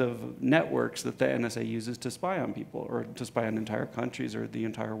kinds of networks that the NSA uses to spy on people, or to spy on entire countries, or the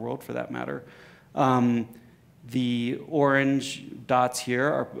entire world for that matter. The orange dots here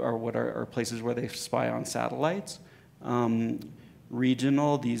are places where they spy on satellites.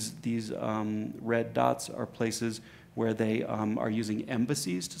 Regional, these red dots are places where they are using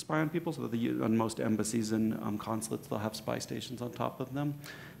embassies to spy on people. So on most embassies and consulates, they'll have spy stations on top of them.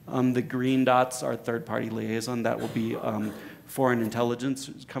 The green dots are third-party liaison. That will be foreign intelligence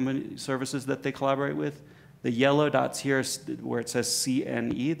company services that they collaborate with. The yellow dots here, where it says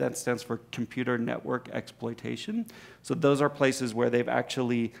CNE, that stands for Computer Network Exploitation. So those are places where they've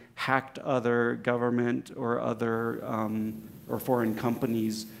actually hacked other government or other or foreign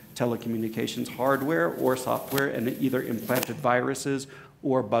companies' telecommunications hardware or software, and either implanted viruses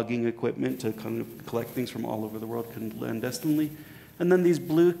or bugging equipment to kind of collect things from all over the world clandestinely. And then these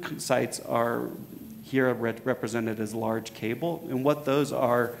blue sites are here represented as large cable, and what those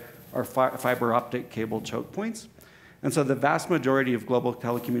are fiber optic cable choke points. And so the vast majority of global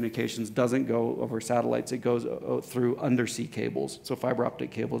telecommunications doesn't go over satellites, it goes through undersea cables, so fiber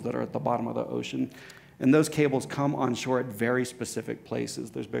optic cables that are at the bottom of the ocean. And those cables come on shore at very specific places.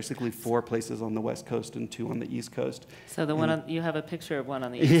 There's basically 4 places on the West Coast and 2 on the East Coast. So the one you have a picture of one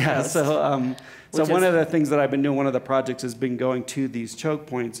on the East Coast. So one of the things that I've been doing, one of the projects has been going to these choke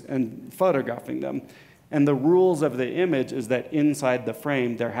points and photographing them. And the rules of the image is that inside the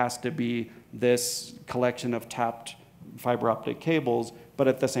frame there has to be this collection of tapped fiber optic cables, but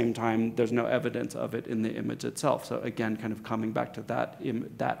at the same time there's no evidence of it in the image itself. So again, kind of coming back to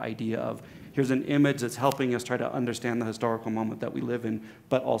that idea of here's an image that's helping us try to understand the historical moment that we live in,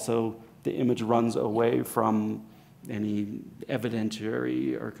 but also the image runs away from any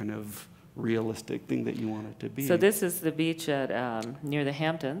evidentiary or kind of realistic thing that you want it to be. So this is the beach at near the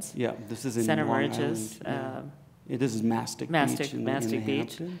Hamptons. Yeah, this is in Center Long Mauritius. Island. This is Mastic Beach in the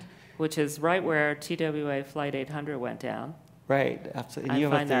Beach, Hamptons. Which is right where TWA Flight 800 went down. Right, absolutely. I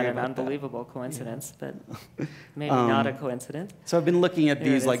find that an unbelievable coincidence, but maybe not a coincidence. So I've been looking at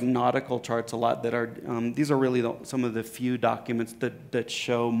these like nautical charts a lot that are, these are really some of the few documents that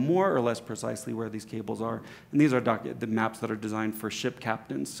show more or less precisely where these cables are. And these are the maps that are designed for ship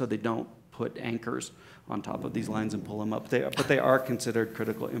captains, so they don't put anchors on top of these lines and pull them up. But they are considered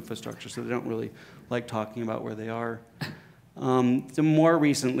critical infrastructure, so they don't really like talking about where they are. So more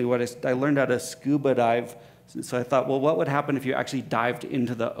recently, what I learned how to scuba dive. So I thought, well, what would happen if you actually dived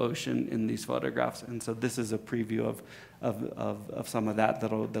into the ocean in these photographs? And so this is a preview of some of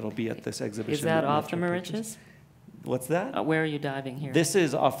that'll be at this exhibition. Is that off the Mauritius? What's that? Where are you diving here? This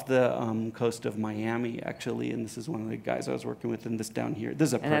is off the coast of Miami, actually, and this is one of the guys I was working with, and this down here. This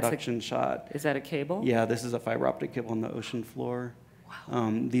is a production shot. Is that a cable? Yeah, this is a fiber optic cable on the ocean floor.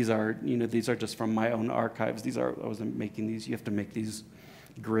 Wow. These are just from my own archives. I wasn't making these. You have to make these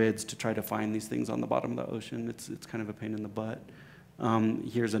grids to try to find these things on the bottom of the ocean. It's kind of a pain in the butt.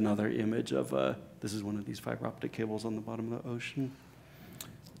 Here's another image of this is one of these fiber optic cables on the bottom of the ocean.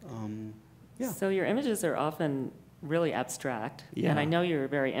 Yeah. So your images are often really abstract, and I know you're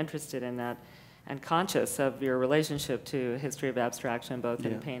very interested in that and conscious of your relationship to history of abstraction, both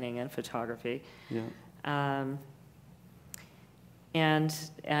in painting and photography. Yeah.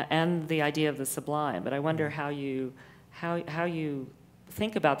 And the idea of the sublime. But I wonder how you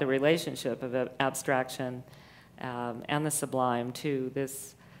think about the relationship of abstraction and the sublime to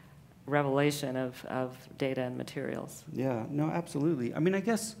this revelation of data and materials. Yeah, no, absolutely. I mean, I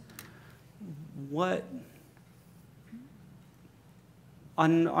guess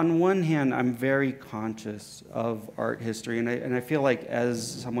on one hand, I'm very conscious of art history, and I feel like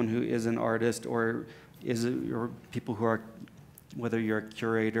as someone who is an artist or people who are, whether you're a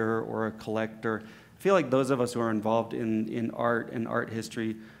curator or a collector, I feel like those of us who are involved in art and art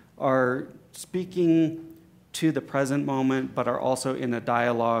history are speaking to the present moment, but are also in a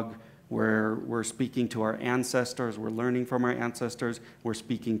dialogue where we're speaking to our ancestors, we're learning from our ancestors, we're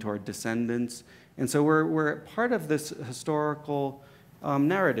speaking to our descendants. And so we're part of this historical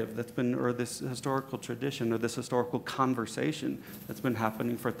narrative that's been, or this historical tradition, or this historical conversation that's been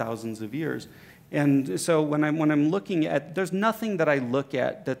happening for thousands of years. And so when I'm looking at, there's nothing that I look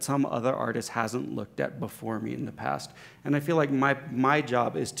at that some other artist hasn't looked at before me in the past. And I feel like my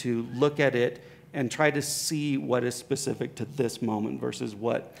job is to look at it and try to see what is specific to this moment versus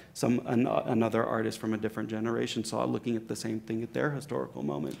what another artist from a different generation saw looking at the same thing at their historical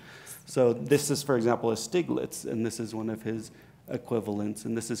moment. So this is, for example, a Stiglitz, and this is one of his equivalents,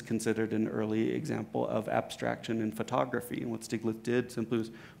 and this is considered an early example of abstraction in photography. And what Stiglitz did simply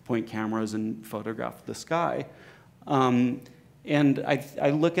was point cameras and photograph the sky. And I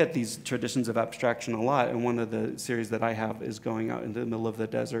look at these traditions of abstraction a lot, and one of the series that I have is going out into the middle of the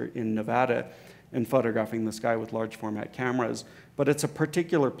desert in Nevada and photographing the sky with large format cameras. But it's a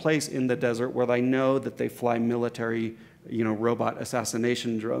particular place in the desert where I know that they fly military, robot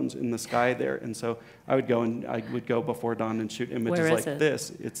assassination drones in the sky there. And so I would go before dawn and shoot images like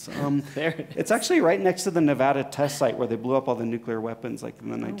this. It's it's actually right next to the Nevada test site where they blew up all the nuclear weapons like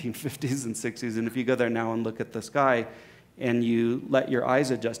in the 1950s and 60s. And if you go there now and look at the sky, and you let your eyes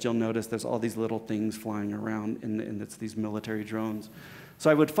adjust, you'll notice there's all these little things flying around, and it's these military drones.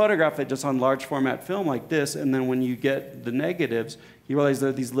 So I would photograph it just on large format film like this, and then when you get the negatives, you realize there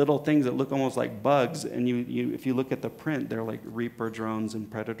are these little things that look almost like bugs, and if you look at the print, they're like Reaper drones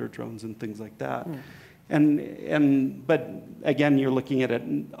and Predator drones and things like that. But again, you're looking at it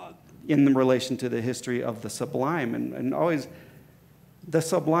in relation to the history of the sublime, and always the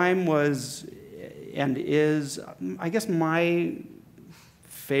sublime was and is, I guess my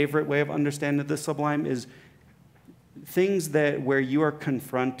favorite way of understanding the sublime is things where you are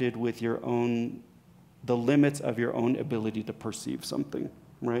confronted with the limits of your own ability to perceive something,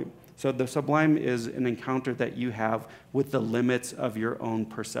 right? So the sublime is an encounter that you have with the limits of your own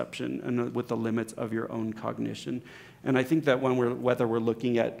perception and with the limits of your own cognition. And I think that whether we're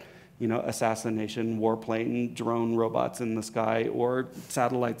looking at assassination, warplane, drone robots in the sky, or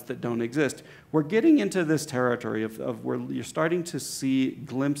satellites that don't exist, we're getting into this territory of where you're starting to see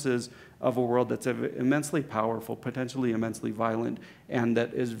glimpses of a world that's immensely powerful, potentially immensely violent, and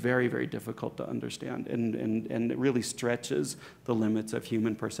that is very, very difficult to understand, and it really stretches the limits of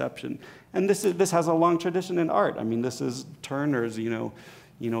human perception. And this has a long tradition in art. I mean, this is Turner's,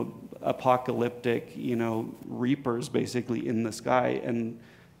 apocalyptic, reapers basically in the sky, and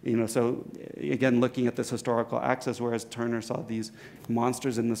so again, looking at this historical axis, whereas Turner saw these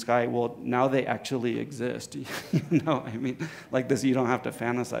monsters in the sky, well, now they actually exist. I mean, like this, you don't have to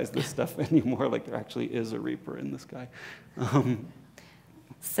fantasize this stuff anymore. Like there actually is a reaper in the sky.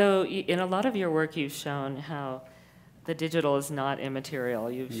 So in a lot of your work, you've shown how the digital is not immaterial.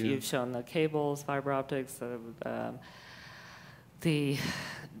 You've shown the cables, fiber optics, the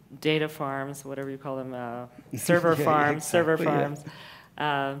data farms, whatever you call them, server farms, server farms.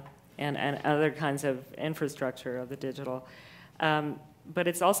 And other kinds of infrastructure of the digital. But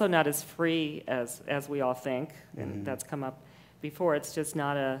it's also not as free as we all think, and that's come up before. It's just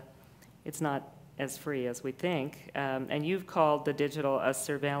it's not as free as we think. And you've called the digital a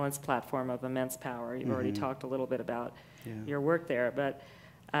surveillance platform of immense power. You've already talked a little bit about your work there. But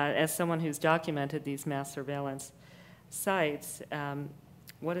as someone who's documented these mass surveillance sites,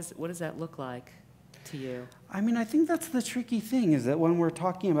 what does that look like to you? I mean, I think that's the tricky thing, is that when we're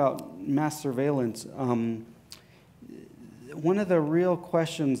talking about mass surveillance, one of the real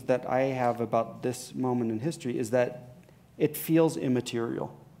questions that I have about this moment in history is that it feels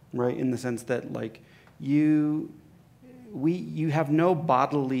immaterial, right? In the sense that, like, you have no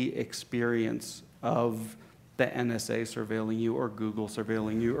bodily experience of the NSA surveilling you or Google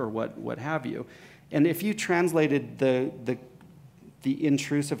surveilling you or what have you. And if you translated the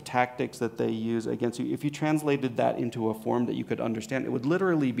intrusive tactics that they use against you, if you translated that into a form that you could understand, it would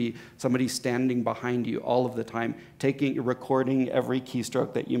literally be somebody standing behind you all of the time, recording every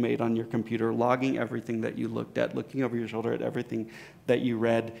keystroke that you made on your computer, logging everything that you looked at, looking over your shoulder at everything that you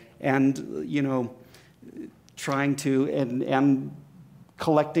read, and trying to and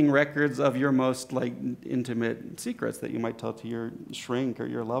collecting records of your most intimate secrets that you might tell to your shrink or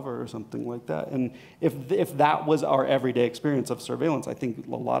your lover or something like that. And if that was our everyday experience of surveillance, I think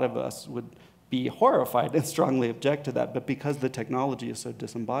a lot of us would be horrified and strongly object to that. But because the technology is so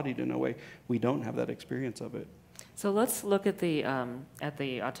disembodied in a way, we don't have that experience of it. So let's look at the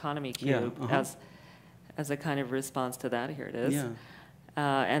autonomy cube as a kind of response to that. Here it is. Yeah.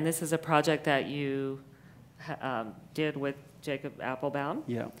 And this is a project that you did with Jacob Appelbaum,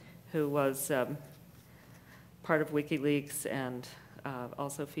 who was part of WikiLeaks and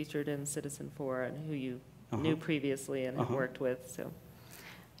also featured in Citizen4, and who you knew previously and had worked with. So,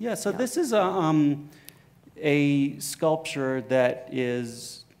 this is a sculpture that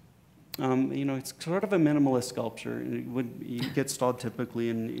is, it's sort of a minimalist sculpture. It gets installed typically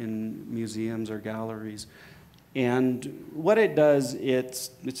in museums or galleries. And what it does,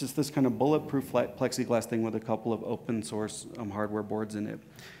 it's just this kind of bulletproof plexiglass thing with a couple of open source hardware boards in it.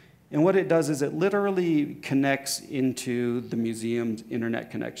 And what it does is it literally connects into the museum's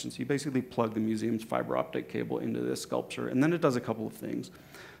internet connection. So you basically plug the museum's fiber optic cable into this sculpture, and then it does a couple of things.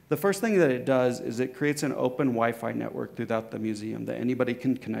 The first thing that it does is it creates an open Wi-Fi network throughout the museum that anybody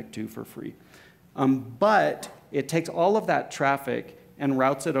can connect to for free. But it takes all of that traffic and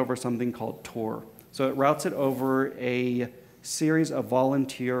routes it over something called Tor. So it routes it over a series of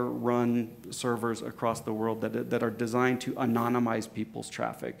volunteer-run servers across the world that are designed to anonymize people's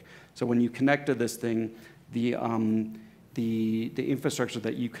traffic. So when you connect to this thing, the infrastructure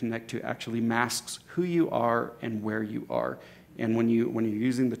that you connect to actually masks who you are and where you are. And when you're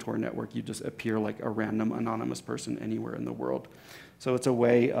using the Tor network, you just appear like a random anonymous person anywhere in the world. So it's a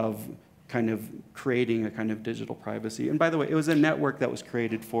way of kind of creating a kind of digital privacy. And by the way, it was a network that was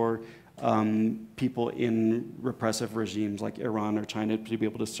created for people in repressive regimes like Iran or China to be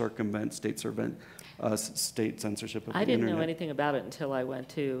able to circumvent state censorship of the I didn't internet. know anything about it until I went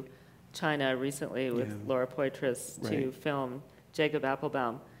to China recently with Laura Poitras to film Jacob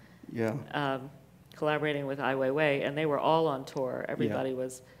Appelbaum, collaborating with Ai Weiwei, and they were all on Tor. Everybody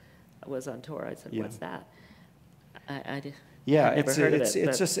was on Tor. I said, "What's that?" Yeah, never heard of it,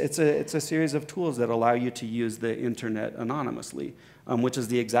 it's a series of tools that allow you to use the internet anonymously, which is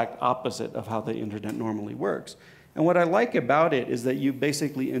the exact opposite of how the internet normally works. And what I like about it is that you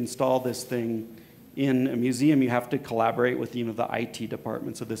basically install this thing in a museum. You have to collaborate with the IT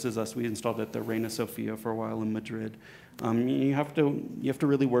department. So this is us. We installed it at the Reina Sofia for a while in Madrid. You have to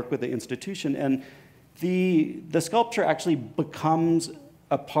really work with the institution, and the sculpture actually becomes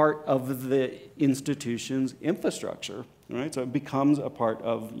a part of the institution's infrastructure. Right? So it becomes a part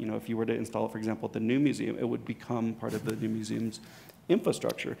of, if you were to install it, for example, at the new museum, it would become part of the new museum's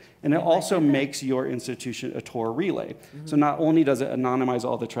infrastructure. And it also makes your institution a Tor relay. Mm-hmm. So not only does it anonymize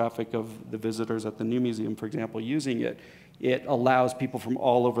all the traffic of the visitors at the new museum, for example, using it, it allows people from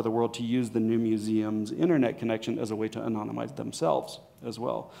all over the world to use the new museum's internet connection as a way to anonymize themselves as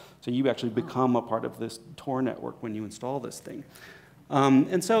well. So you actually become a part of this Tor network when you install this thing.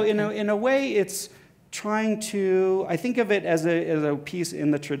 And so in a way, it's trying to, I think of it as a piece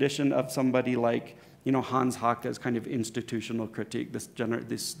in the tradition of somebody like, Hans Haacke's kind of institutional critique, this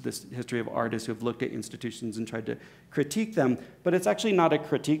history of artists who have looked at institutions and tried to critique them, but it's actually not a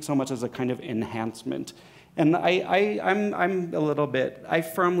critique so much as a kind of enhancement. And I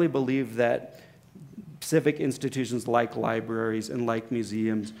firmly believe that civic institutions like libraries and like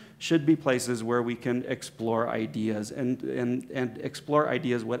museums should be places where we can explore ideas and explore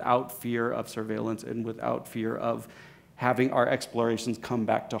ideas without fear of surveillance and without fear of having our explorations come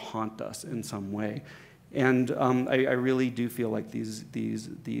back to haunt us in some way. And I really do feel like these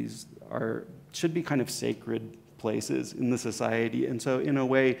should be kind of sacred places in the society. And so in a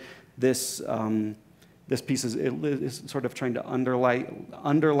way, this piece is sort of trying to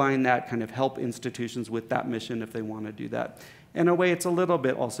underline that, kind of help institutions with that mission if they want to do that. In a way, it's a little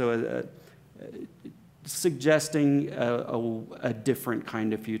bit also suggesting a different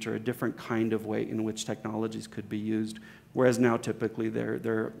kind of future, a different kind of way in which technologies could be used, whereas now typically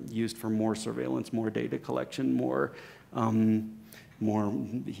they're used for more surveillance, more data collection, more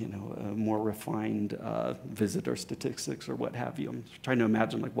refined visitor statistics or what have you. I'm trying to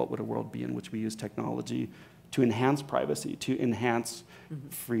imagine what would a world be in which we use technology to enhance privacy, to enhance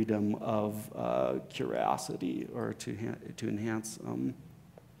freedom of curiosity, or to enhance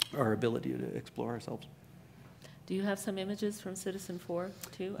our ability to explore ourselves. Do you have some images from Citizen 4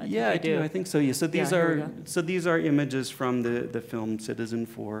 too? I do. I think so. Yeah. So these are images from the film Citizen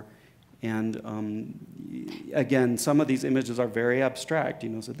 4. And again, some of these images are very abstract.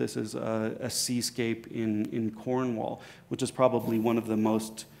 So this is a seascape in Cornwall, which is probably one of the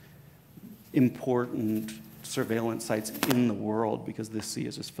most important surveillance sites in the world, because this sea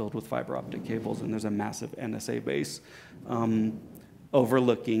is just filled with fiber optic cables, and there's a massive NSA base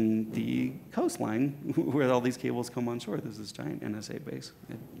overlooking the coastline where all these cables come on shore. There's this giant NSA base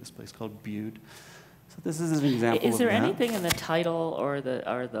at this place called Bude. So this is an example of that. Is there anything in the title or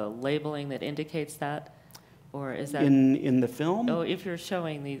the labeling that indicates that? Or is that in the film? Oh, if you're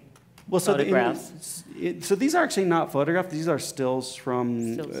showing the photographs. So these are actually not photographs. These are stills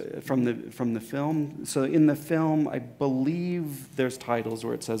from the film. So in the film, I believe there's titles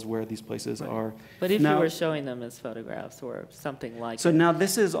where it says where these places are. But if you were showing them as photographs or something like that. So now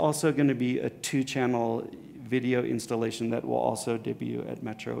this is also going to be a 2-channel video installation that will also debut at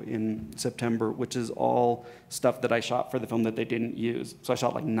Metro in September, which is all stuff that I shot for the film that they didn't use. So I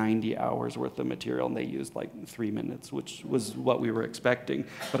shot like 90 hours worth of material, and they used like 3 minutes, which was what we were expecting.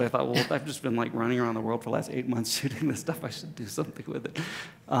 But I thought, well, I've just been like running around the world for the last 8 months shooting this stuff. I should do something with it.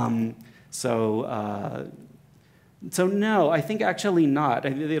 So no, I think actually not.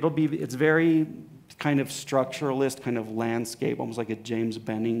 It's very kind of structuralist, kind of landscape, almost like a James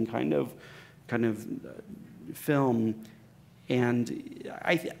Benning kind of film. And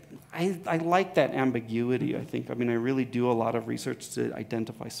I like that ambiguity, I think. I mean, I really do a lot of research to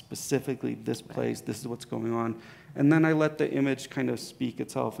identify specifically this place, this is what's going on. And then I let the image kind of speak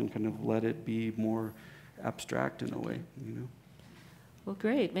itself and kind of let it be more abstract in a way, you know? Well,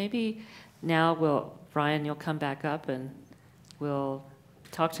 great. Maybe now Brian, you'll come back up and we'll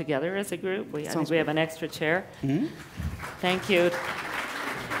talk together as a group. I think we have an extra chair. Mm-hmm. Thank you.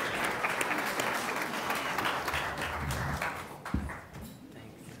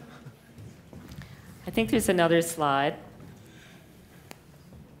 I think there's another slide.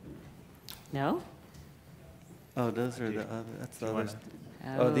 No? Oh, those are the other. That's the others.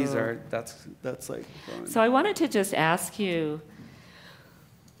 Oh, these are. That's like. Fun. So I wanted to just ask you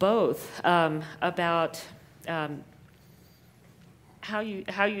both about how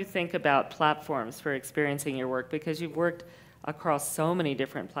you think about platforms for experiencing your work, because you've worked across so many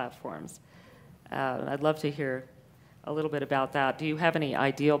different platforms. I'd love to hear a little bit about that. Do you have any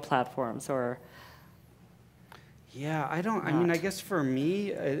ideal platforms or? Yeah, I don't. I mean, I guess for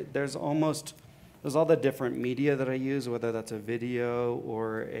me, there's all the different media that I use, whether that's a video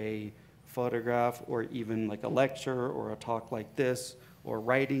or a photograph or even like a lecture or a talk like this or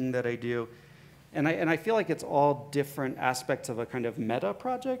writing that I do. And I feel like it's all different aspects of a kind of meta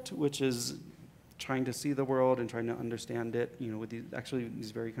project, which is trying to see the world and trying to understand it, you know, with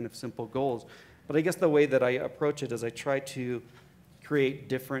these very kind of simple goals. But I guess the way that I approach it is I try to create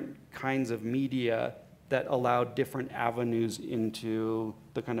different kinds of media that allow different avenues into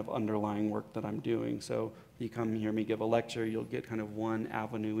the kind of underlying work that I'm doing. So you come hear me give a lecture, you'll get kind of one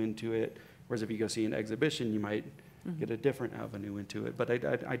avenue into it, whereas if you go see an exhibition, you might get a different avenue into it. But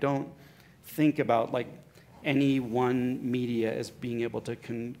I don't think about like any one media as being able to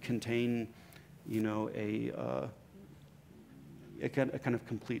contain, you know, a kind of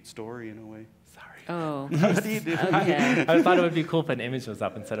complete story in a way. Sorry. Oh. Okay. I thought it would be cool if an image was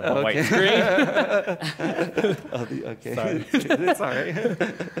up instead of a white screen. Okay. Sorry. It's all right.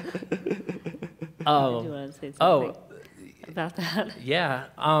 Do you want to say something about that? Yeah.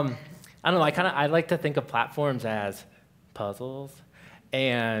 I don't know. I like to think of platforms as puzzles,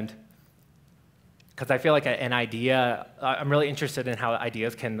 and because I feel like an idea, I'm really interested in how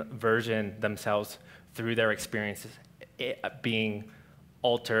ideas can version themselves through their experiences, being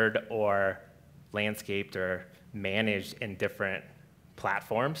altered or landscaped or managed in different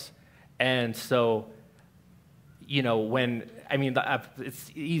platforms. And so, you know,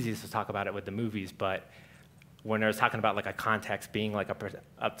 it's easiest to talk about it with the movies, but when I was talking about like a context being like a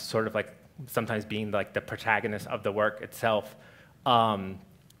sort of like sometimes being like the protagonist of the work itself, something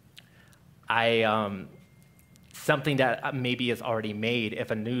that maybe is already made, if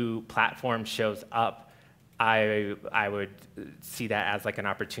a new platform shows up, I would see that as like an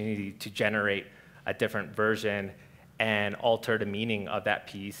opportunity to generate a different version and alter the meaning of that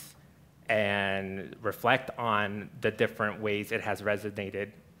piece and reflect on the different ways it has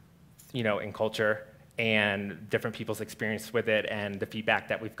resonated, you know, in culture and different people's experience with it and the feedback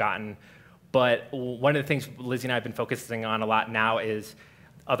that we've gotten. But one of the things Lizzie and I have been focusing on a lot now is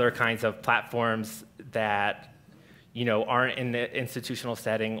other kinds of platforms that, you know, aren't in the institutional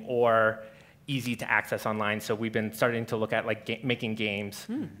setting or easy to access online. So we've been starting to look at like making games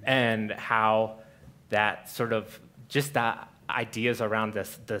and how that sort of just the ideas around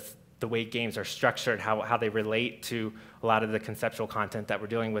the way games are structured, how they relate to a lot of the conceptual content that we're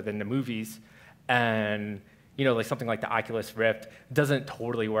dealing with in the movies. And, you know, like something like the Oculus Rift doesn't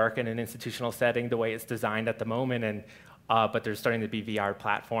totally work in an institutional setting the way it's designed at the moment. And but there's starting to be VR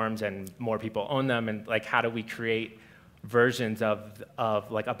platforms and more people own them. And like, how do we create versions of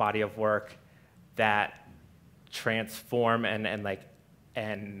like a body of work that transform and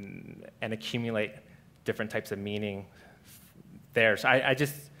accumulate different types of meaning there. So I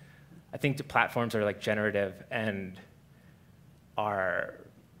think the platforms are like generative and are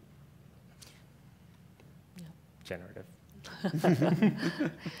generative.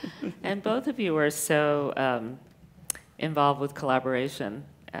 And both of you are so involved with collaboration,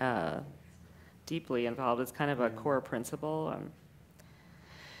 deeply involved. It's kind of a core principle.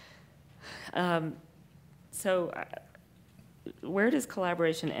 So where does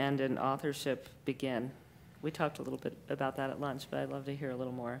collaboration end and authorship begin? We talked a little bit about that at lunch, but I'd love to hear a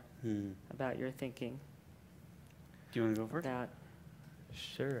little more about your thinking. Do you want to go first?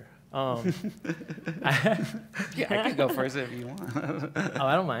 Sure. Yeah, I can go first if you want.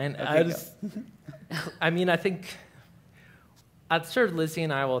 I don't mind. Okay, I mean, I think I'm sure Lizzie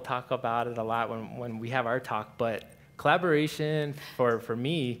and I will talk about it a lot when we have our talk, but collaboration for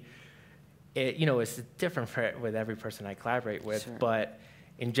me, it's different with every person I collaborate with, sure. But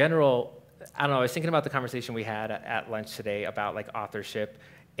in general, I don't know, I was thinking about the conversation we had at lunch today about like authorship,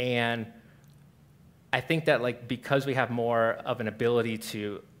 and I think that like because we have more of an ability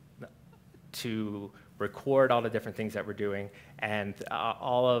to record all the different things that we're doing, and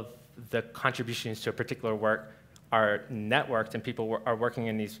all of the contributions to a particular work are networked, and people are working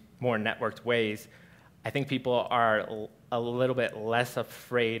in these more networked ways, I think people are a little bit less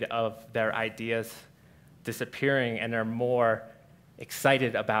afraid of their ideas disappearing, and they're more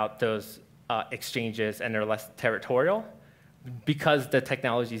excited about those exchanges, and they're less territorial because the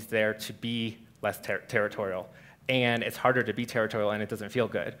technology is there to be less territorial. And it's harder to be territorial, and it doesn't feel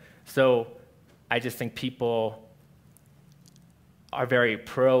good. So I just think people are very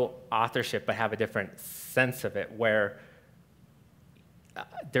pro-authorship but have a different sense of it, where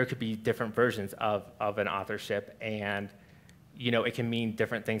there could be different versions of an authorship, and it can mean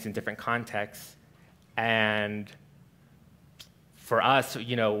different things in different contexts. And for us,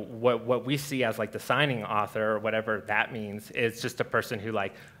 what we see as like the signing author, or whatever that means, is just a person who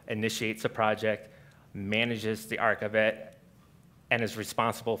like initiates a project, manages the arc of it, and is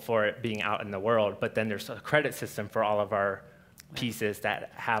responsible for it being out in the world. But then there's a credit system for all of our pieces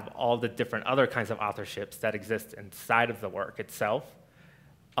that have all the different other kinds of authorships that exist inside of the work itself.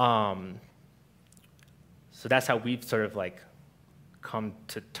 So that's how we've sort of like come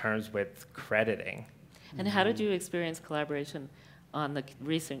to terms with crediting. And how did you experience collaboration on the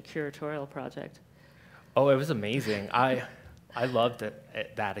recent curatorial project? Oh, it was amazing. I loved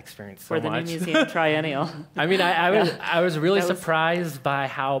that experience so much. For the New Museum Triennial. I mean, I was really surprised by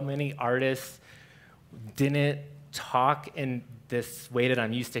how many artists didn't talk in this way that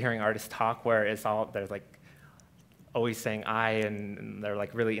I'm used to hearing artists talk, where they're like always saying I, and they're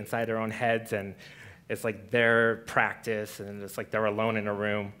like really inside their own heads, and it's like their practice, and it's like they're alone in a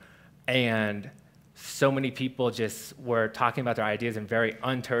room. And so many people just were talking about their ideas in very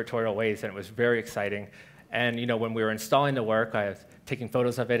unterritorial ways, and it was very exciting. And when we were installing the work, I was taking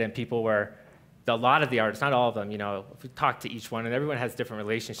photos of it, and a lot of the artists, not all of them, we talked to each one, and everyone has different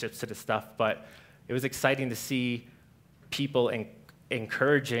relationships to the stuff, but it was exciting to see people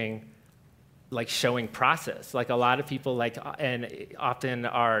encouraging, like showing process. Like a lot of people and often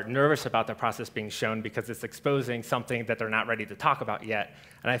are nervous about their process being shown because it's exposing something that they're not ready to talk about yet.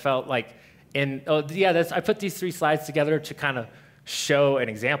 And I felt like I put these 3 slides together to kind of show an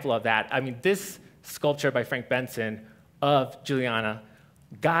example of that. I mean, this sculpture by Frank Benson of Juliana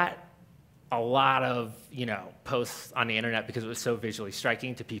got a lot of posts on the internet because it was so visually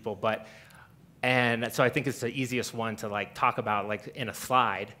striking to people. And so I think it's the easiest one to like talk about like in a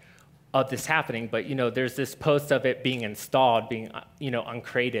slide of this happening. But there's this post of it being installed, being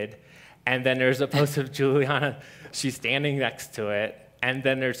uncrated, and then there's a post of Juliana, she's standing next to it, and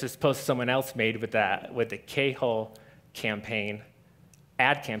then there's this post someone else made with the K-hole campaign,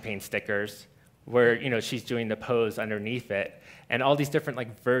 ad campaign stickers, where she's doing the pose underneath it, and all these different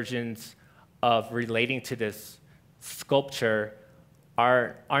like versions of relating to this sculpture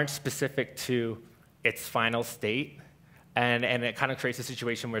aren't specific to its final state, and it kind of creates a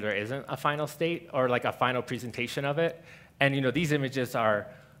situation where there isn't a final state or like a final presentation of it. And these images are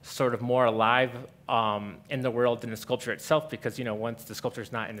sort of more alive in the world than the sculpture itself, because once the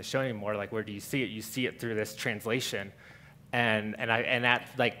sculpture's not in the show anymore, like where do you see it? You see it through this translation, and that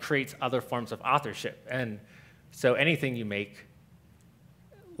like creates other forms of authorship. And so anything you make,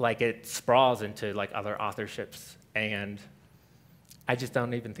 like it sprawls into like other authorships. And I just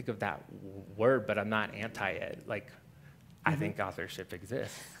don't even think of that word, but I'm not anti it. Like, I think authorship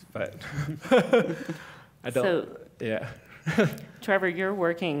exists, but I don't. Yeah. Trevor, you're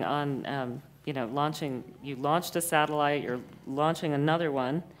working on, you launched a satellite, you're launching another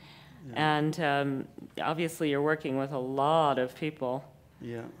one, and obviously you're working with a lot of people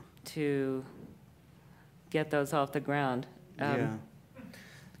to get those off the ground.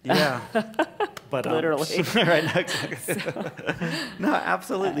 But literally. Right now. No,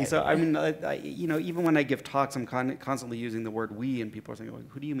 absolutely. So I mean, even when I give talks, I'm constantly using the word we, and people are saying, well,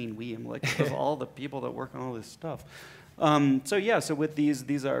 "Who do you mean we?" I'm like, "Because all the people that work on all this stuff." So with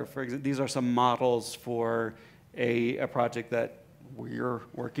these are some models for a project that we're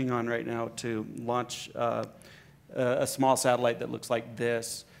working on right now to launch a small satellite that looks like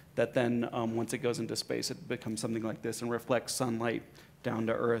this. That then, once it goes into space, it becomes something like this and reflects sunlight down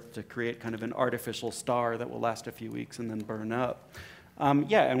to Earth to create kind of an artificial star that will last a few weeks and then burn up.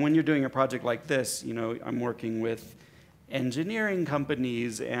 And when you're doing a project like this, I'm working with engineering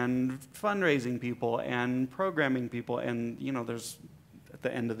companies and fundraising people and programming people, and there's, at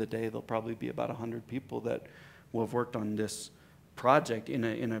the end of the day, there'll probably be about 100 people that will have worked on this project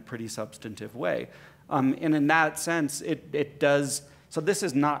in a pretty substantive way. And in that sense, it does. So this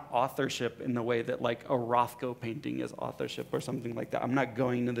is not authorship in the way that like a Rothko painting is authorship or something like that. I'm not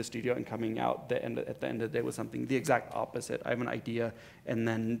going to the studio and coming out at the end of the day with something. The exact opposite. I have an idea and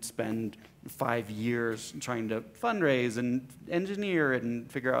then spend 5 years trying to fundraise and engineer and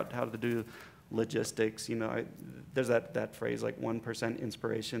figure out how to do logistics. There's that phrase like 1%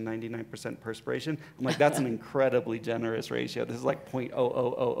 inspiration, 99% perspiration. I'm like, that's an incredibly generous ratio. This is like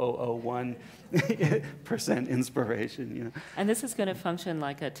 0.00001% inspiration. And this is going to function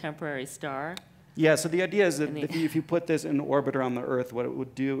like a temporary star? Yeah, so the idea is that if you put this in orbit around the Earth, what it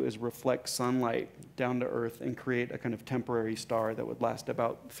would do is reflect sunlight down to Earth and create a kind of temporary star that would last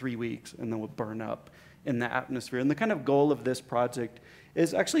about 3 weeks and then would burn up in the atmosphere. And the kind of goal of this project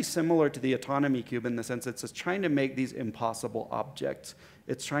is actually similar to the autonomy cube in the sense it's trying to make these impossible objects.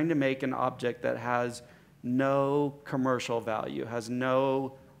 It's trying to make an object that has no commercial value, has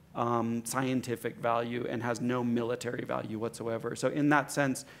no scientific value, and has no military value whatsoever. So in that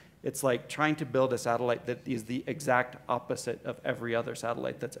sense, it's like trying to build a satellite that is the exact opposite of every other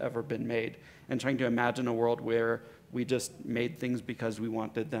satellite that's ever been made, and trying to imagine a world where we just made things because we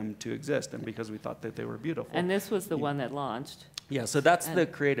wanted them to exist and because we thought that they were beautiful. And this was the one that launched? Yeah, so that's the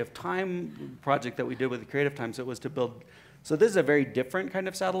Creative Time project that we did with the Creative Time. So it was to build, so this is a very different kind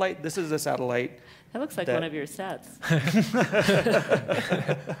of satellite. This is a satellite. That looks like one of your sets.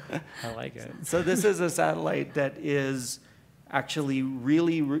 I like it. So this is a satellite that is actually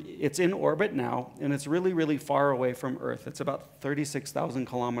it's in orbit now, and it's really, really far away from Earth. It's about 36,000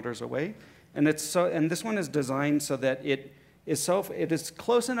 kilometers away. And this one is designed so that it is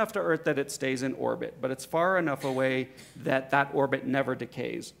close enough to Earth that it stays in orbit, but it's far enough away that orbit never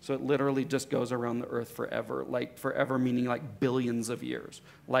decays. So it literally just goes around the Earth forever, like forever meaning like billions of years,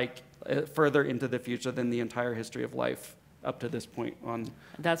 like further into the future than the entire history of life up to this point on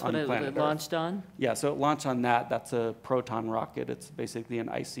That's what it launched on? Yeah, so it launched on that. That's a Proton rocket. It's basically an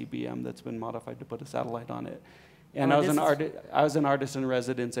ICBM that's been modified to put a satellite on it. And I was an artist in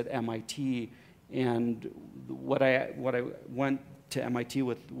residence at MIT, and what I went to MIT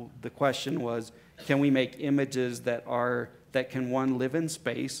with, the question was, can we make images that can, one, live in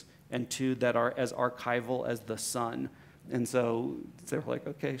space, and two, that are as archival as the sun? And so they were like,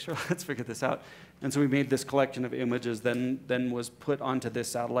 okay, sure, let's figure this out. And so we made this collection of images, then was put onto this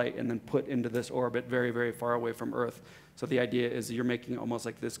satellite and then put into this orbit very, very far away from Earth. So the idea is you're making almost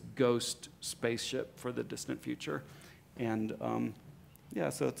like this ghost spaceship for the distant future. And yeah,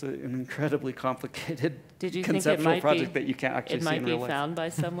 so it's an incredibly complicated conceptual project that you can't actually see in real life. It might be found by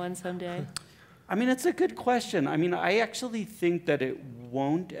someone someday? I mean, it's a good question. I mean, I actually think that it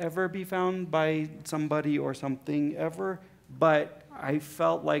won't ever be found by somebody or something ever, but I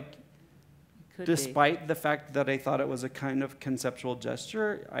felt like despite the fact that I thought it was a kind of conceptual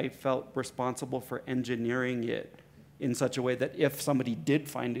gesture, I felt responsible for engineering it in such a way that if somebody did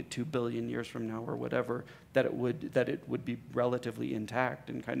find it 2 billion years from now or whatever, that it would be relatively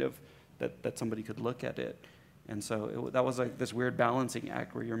intact and kind of that somebody could look at it. And so that was like this weird balancing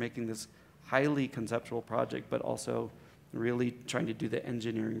act where you're making this highly conceptual project, but also really trying to do the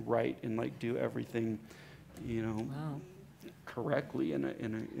engineering right and like do everything, correctly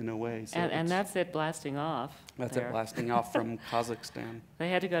in a way. So and that's it blasting off. That's it blasting off from Kazakhstan. They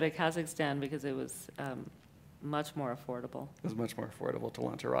had to go to Kazakhstan because it was much more affordable. It was much more affordable to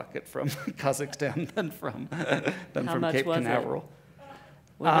launch a rocket from Kazakhstan than from Cape was Canaveral.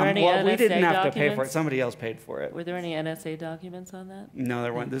 Were there any NSA we didn't have documents? to pay for it. Somebody else paid for it. Were there any NSA documents on that? No,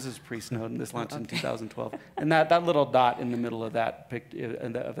 there weren't. This is pre-Snowden. This launched in 2012. And that little dot in the middle of that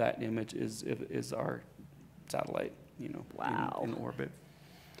of that image is our satellite, wow. in orbit.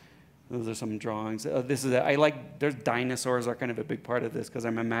 Those are some drawings. There's dinosaurs are kind of a big part of this because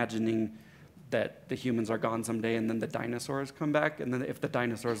I'm imagining that the humans are gone someday and then the dinosaurs come back. And then if the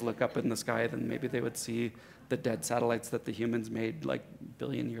dinosaurs look up in the sky, then maybe they would see the dead satellites that the humans made like a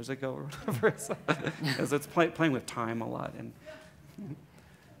billion years ago or whatever. So it's playing with time a lot.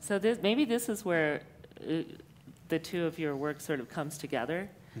 So maybe this is where the two of your work sort of comes together.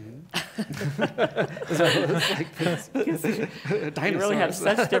 Mm-hmm. You really have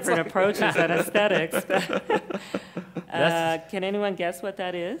such different approaches and aesthetics. Can anyone guess what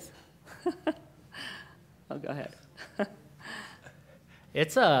that is? Oh, go ahead.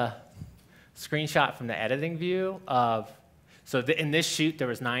 It's a screenshot from the editing view of, in this shoot there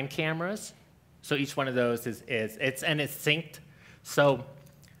was 9 cameras, so each one of those is synced. So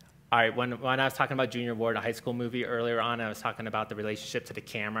all right, when I was talking about Junior Ward, a high school movie earlier on, I was talking about the relationship to the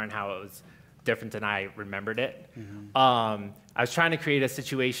camera and how it was different than I remembered it. I was trying to create a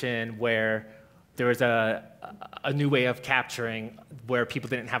situation where there was a new way of capturing where people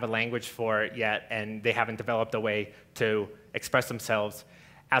didn't have a language for it yet, and they haven't developed a way to express themselves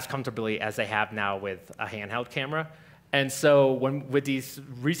as comfortably as they have now with a handheld camera. And so with these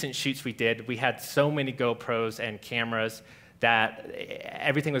recent shoots we did, we had so many GoPros and cameras that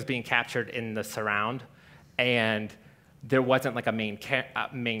everything was being captured in the surround, and there wasn't like a main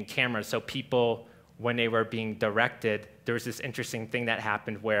camera. So people, when they were being directed, there was this interesting thing that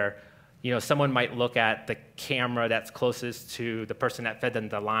happened where, someone might look at the camera that's closest to the person that fed them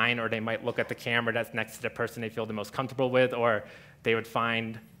the line, or they might look at the camera that's next to the person they feel the most comfortable with, or they would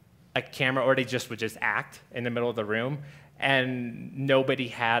find a camera, or they would just act in the middle of the room, and nobody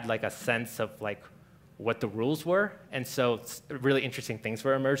had like a sense of like what the rules were. And so really interesting things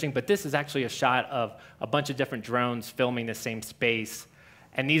were emerging. But this is actually a shot of a bunch of different drones filming the same space.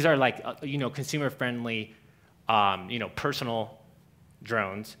 And these are like, consumer-friendly, personal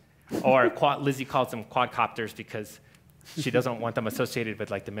drones. Or Lizzie calls them quadcopters because she doesn't want them associated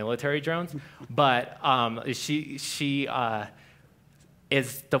with like the military drones. But she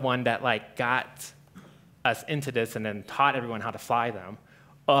is the one that like got us into this and then taught everyone how to fly them.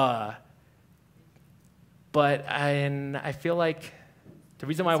 But I feel like the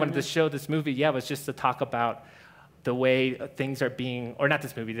reason why I wanted to show this movie, was just to talk about the way things are being, or not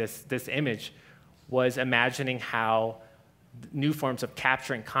this movie, this image, was imagining how new forms of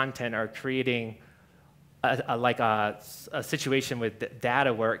capturing content are creating a situation with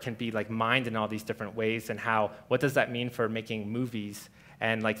data where it can be like mined in all these different ways, and what does that mean for making movies,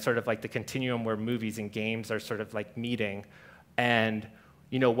 and like sort of like the continuum where movies and games are sort of like meeting, and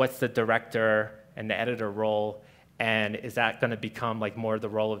what's the director and the editor role, and is that going to become like more the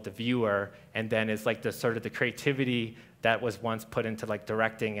role of the viewer, and then is like the sort of the creativity that was once put into like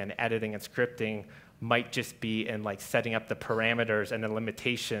directing and editing and scripting might just be in like setting up the parameters and the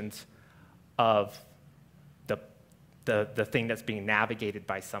limitations of the thing that's being navigated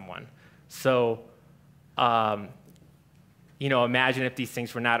by someone. So, imagine if these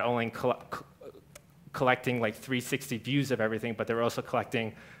things were not only collecting like 360 views of everything, but they're also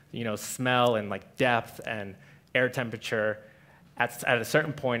collecting, smell and like depth and air temperature. At a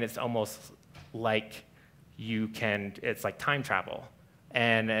certain point, it's almost like it's like time travel.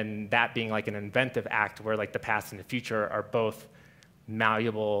 And that being like an inventive act where like the past and the future are both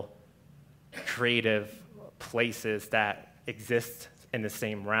malleable, creative places that exist in the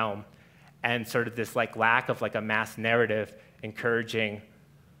same realm. And sort of this like lack of like a mass narrative encouraging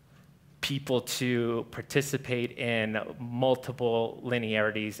people to participate in multiple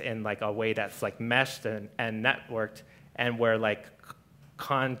linearities in like a way that's like meshed and networked, and where like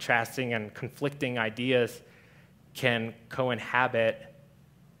contrasting and conflicting ideas can co-inhabit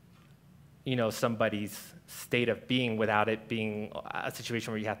somebody's state of being without it being a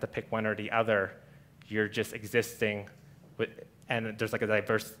situation where you have to pick one or the other. You're just existing and there's like a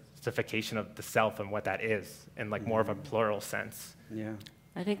diversification of the self and what that is in like more of a plural sense. Yeah.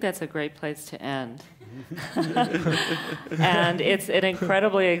 I think that's a great place to end. And it's an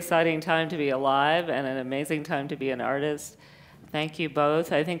incredibly exciting time to be alive and an amazing time to be an artist. Thank you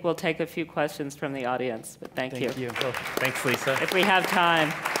both. I think we'll take a few questions from the audience, but thank you. Oh, thanks, Lisa. If we have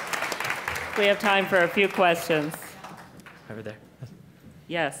time. We have time for a few questions. Over there.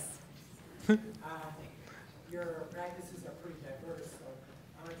 Yes. Your practices are pretty diverse, so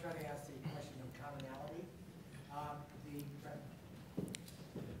I'm going to try to ask the question of commonality.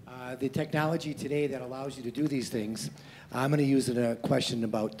 The technology today that allows you to do these things, I'm going to use a question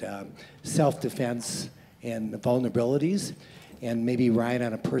about self-defense and vulnerabilities. And maybe, Ryan,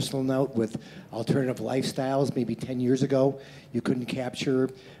 on a personal note, with alternative lifestyles, maybe 10 years ago, you couldn't capture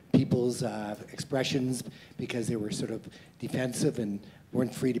people's expressions because they were sort of defensive and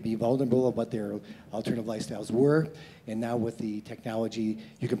weren't free to be vulnerable of what their alternative lifestyles were. And now with the technology,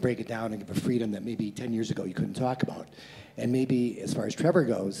 you can break it down and give a freedom that maybe 10 years ago you couldn't talk about. And maybe, as far as Trevor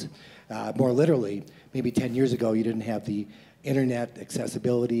goes, more literally, maybe 10 years ago you didn't have the internet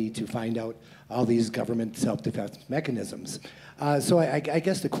accessibility to find out all these government self-defense mechanisms. So I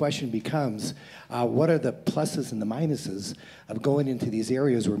guess the question becomes, what are the pluses and the minuses of going into these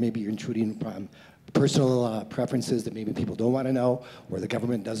areas where maybe you're intruding upon personal preferences that maybe people don't want to know, or the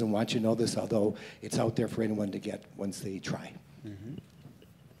government doesn't want you to know this, although it's out there for anyone to get once they try? Mm-hmm.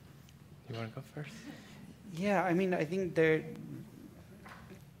 You want to go first? Yeah, I mean, I think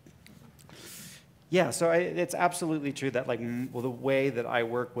Yeah, so it's absolutely true that the way that I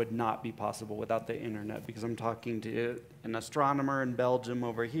work would not be possible without the internet, because I'm talking to an astronomer in Belgium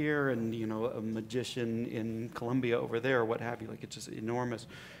over here, and a magician in Colombia over there, or what have you. It's just an enormous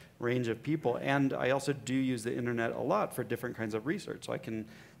range of people. And I also do use the internet a lot for different kinds of research. So I can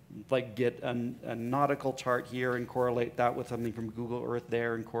get a nautical chart here and correlate that with something from Google Earth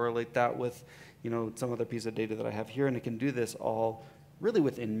there, and correlate that with some other piece of data that I have here, and it can do this all really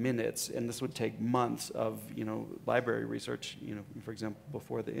within minutes, and this would take months of library research, for example,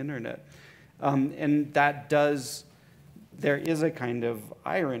 before the internet. And there is a kind of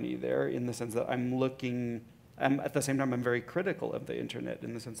irony there, in the sense that at the same time, I'm very critical of the internet,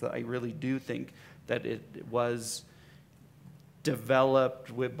 in the sense that I really do think that it was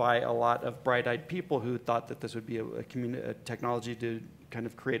developed by a lot of bright-eyed people who thought that this would be a technology to kind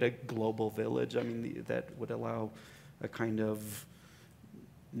of create a global village. I mean, that would allow a kind of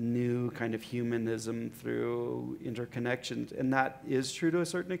new kind of humanism through interconnections, and that is true to a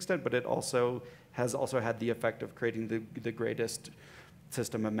certain extent, but it has had the effect of creating the greatest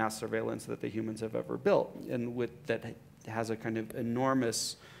system of mass surveillance that the humans have ever built, and that has a kind of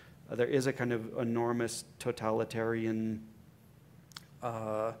enormous, there is a kind of enormous totalitarian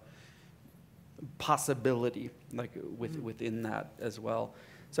possibility within that as well.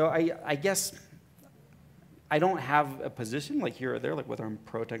 So I guess I don't have a position here or there, whether I'm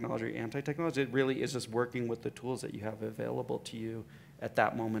pro-technology or anti-technology. It really is just working with the tools that you have available to you at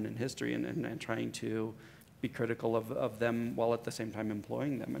that moment in history, and trying to be critical of them while at the same time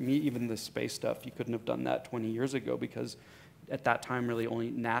employing them. I mean, even the space stuff, you couldn't have done that 20 years ago, because at that time, really only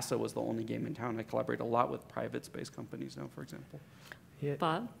NASA was the only game in town. I collaborate a lot with private space companies now, for example. Yeah.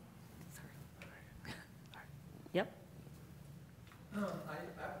 Bob? Sorry. Yep. I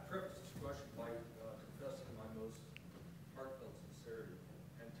have prefaced this question by confessing my most heartfelt sincerity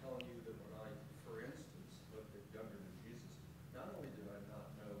and telling you that when I, for instance, looked at Younger Than Jesus, not only did I not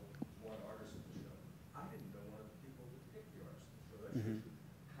know one artist in the show, I didn't know one of the people who picked the artist in the show. That shows you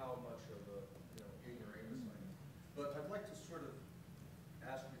how much of a ignoramus I am. But I'd like to sort of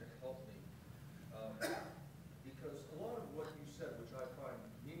ask you to help me, because a lot of what you said, which I find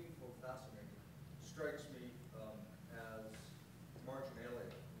meaningful, fascinating, strikes me as marginalia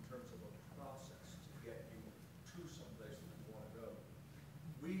in terms of a process to get you to someplace that you want to go.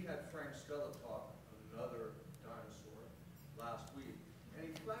 We had Frank Stella talk, another dinosaur, last week, and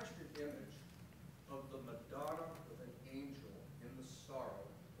he flashed an image of the Madonna with an angel in the sorrow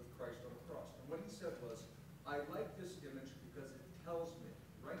with Christ on the cross. And what he said was, I like this image because it tells me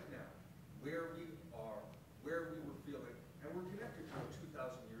right now where we are, where we were feeling, and we're connected to it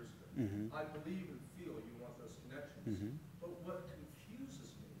 2,000 years ago. I believe and feel you want those connections. But what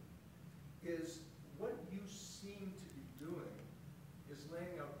confuses me is what you seem to be doing is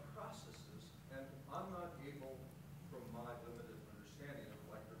laying out processes, and I'm not able, from my limited understanding of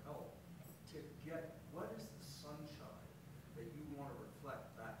your help, to get what is the sunshine that you want to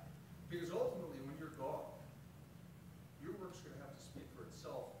reflect back. Because ultimately, when you're gone, your work's going to have to speak for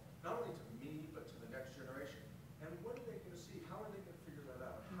itself, not only to me, but to the next generation. And what are they going to see? How are they going to figure that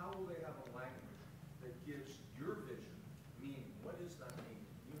out? How will they have a language that gives your vision meaning? What is that meaning?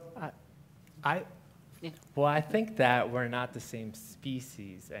 You know? Well, I think that we're not the same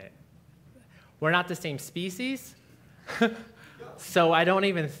species. We're not the same species, so I don't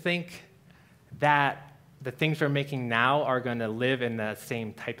even think that the things we're making now are going to live in the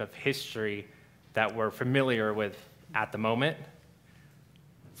same type of history that we're familiar with at the moment.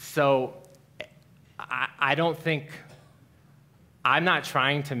 So I don't think, I'm not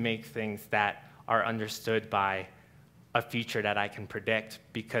trying to make things that are understood by a future that I can predict,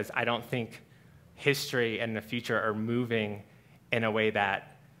 because I don't think history and the future are moving in a way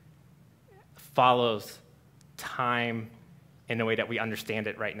that follows time in a way that we understand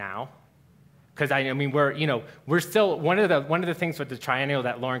it right now. Because I mean, we're still, one of the things with the triennial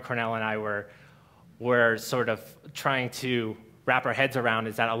that Lauren Cornell and I were sort of trying to wrap our heads around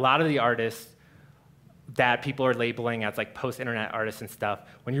is that a lot of the artists that people are labeling as post-internet artists and stuff,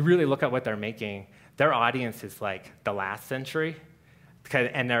 when you really look at what they're making, their audience is the last century,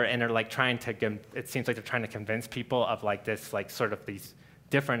 and they're trying to, it seems like they're trying to convince people of this sort of these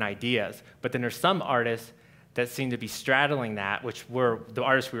different ideas. But then there's some artists that seem to be straddling that, which were the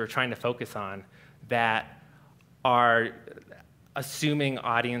artists we were trying to focus on, that are assuming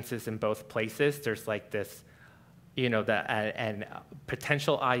audiences in both places. There's this, and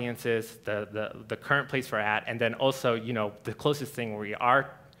potential audiences, the current place we're at, and then also, the closest thing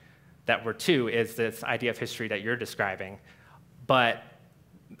that we're to is this idea of history that you're describing. But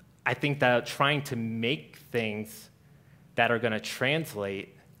I think that trying to make things that are going to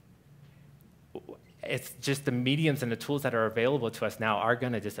translate, it's just the mediums and the tools that are available to us now are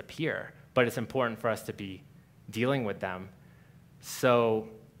going to disappear, but it's important for us to be dealing with them. So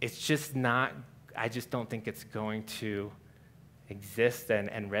it's just not, I just don't think it's going to exist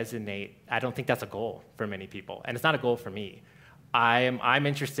and resonate. I don't think that's a goal for many people, and it's not a goal for me. I'm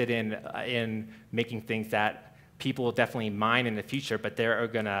interested in making things that people will definitely mine in the future, but they're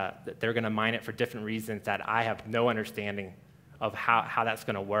gonna mine it for different reasons that I have no understanding of how that's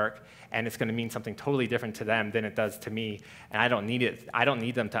gonna work, and it's gonna mean something totally different to them than it does to me, and I don't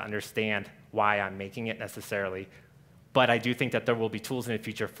need them to understand why I'm making it necessarily, but I do think that there will be tools in the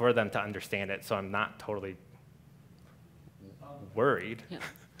future for them to understand it, so I'm not totally worried. Yeah.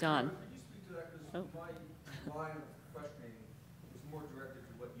 Don. Could you speak to that? Because my line of questioning was more directed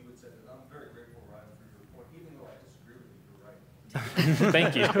to what you had said, and I'm very grateful, Ryan, for your point, even though I disagree with you, you're right.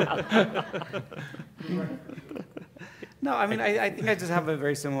 Thank you. No, I mean, I think I just have a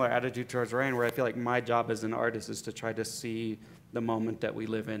very similar attitude towards Ryan, where I feel like my job as an artist is to try to see the moment that we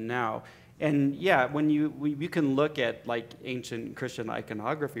live in now. And yeah, when you can look at like ancient Christian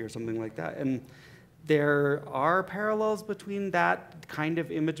iconography or something like that, and there are parallels between that kind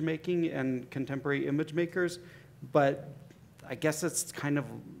of image making and contemporary image makers, but I guess it's kind of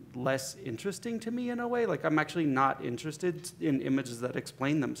less interesting to me in a way. Like, I'm actually not interested in images that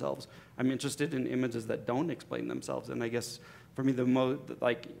explain themselves. I'm interested in images that don't explain themselves. And I guess for me,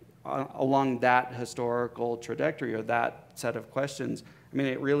 along that historical trajectory or that set of questions, I mean,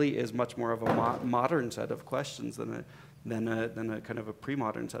 it really is much more of a modern set of questions than a kind of a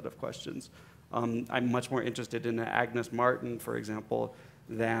pre-modern set of questions. I'm much more interested in Agnes Martin, for example,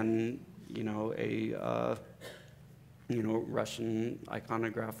 than a Russian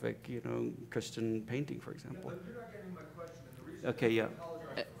iconographic Christian painting, for example. Yeah, but you're not getting my question, and the reason Okay, yeah. I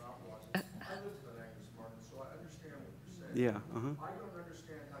apologize for not watching. I lived with an Agnes Martin, so I understand what you're saying. Yeah. I don't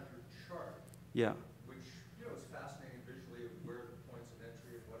understand how your chart, Yeah. which is fascinating visually, of where the points of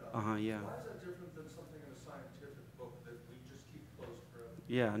entry and what else. Yeah. Why is that different than something in a scientific book that we just keep closed forever?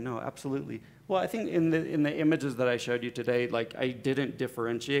 Yeah, no, absolutely. Well, I think in the images that I showed you today, like, I didn't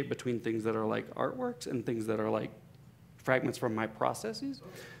differentiate between things that are like artworks and things that are like fragments from my processes.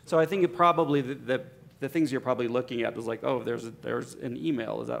 So I think it probably the things you're probably looking at is like, oh, there's an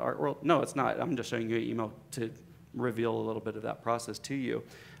email. Is that art? Well, no, it's not. I'm just showing you an email to reveal a little bit of that process to you.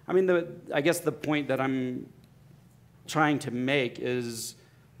 I mean, I guess the point that I'm trying to make is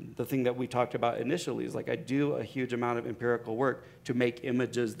the thing that we talked about initially, is like, I do a huge amount of empirical work to make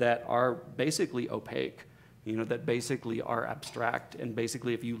images that are basically opaque, that basically are abstract, and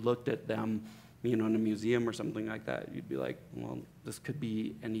basically if you looked at them, in a museum or something like that, you'd be like, well, this could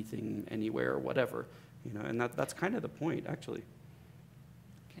be anything, anywhere, whatever, and that's kind of the point, actually.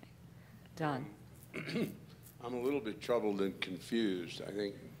 Okay. Don. I'm a little bit troubled and confused. I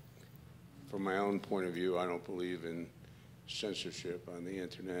think from my own point of view, I don't believe in censorship on the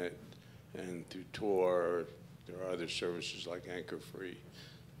internet, and through Tor, there are other services like Anchor Free,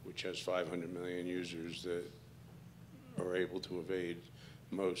 which has 500 million users that are able to evade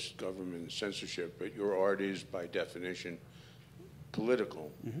most government censorship. But your art is, by definition, political.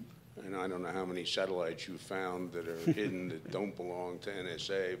 Mm-hmm. And I don't know how many satellites you found that are hidden that don't belong to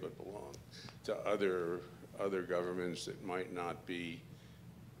NSA but belong to other governments that might not be,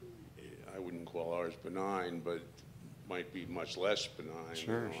 I wouldn't call ours benign, but might be much less benign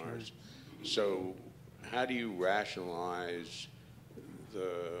than ours. So how do you rationalize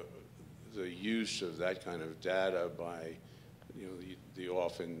the use of that kind of data by the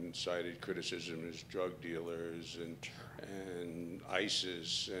often cited criticism is drug dealers and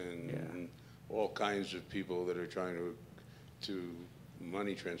ISIS and all kinds of people that are trying to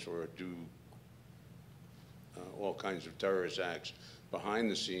money transfer or do all kinds of terrorist acts behind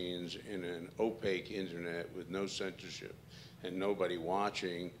the scenes in an opaque internet with no censorship and nobody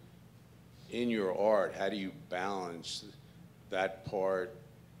watching. In your art, how do you balance that part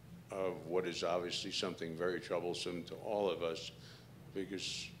of what is obviously something very troublesome to all of us,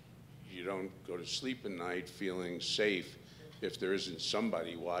 because you don't go to sleep at night feeling safe if there isn't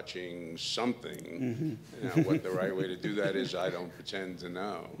somebody watching something. Mm-hmm. What the right way to do that is, I don't pretend to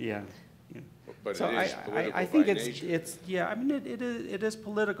know. Yeah. But so it is political I think by it's nature. Yeah, I mean, it is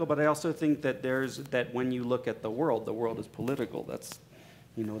political, but I also think that that when you look at the world is political. That's,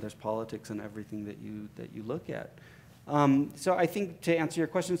 there's politics in everything that you look at. So I think, to answer your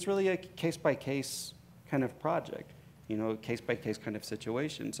question, it's really a case-by-case kind of project, case-by-case kind of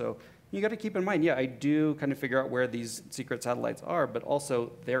situation. So you got to keep in mind, I do kind of figure out where these secret satellites are, but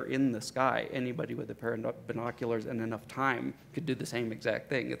also they're in the sky. Anybody with a pair of binoculars and enough time could do the same exact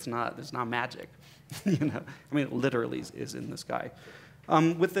thing. It's not magic, I mean, it literally is in the sky.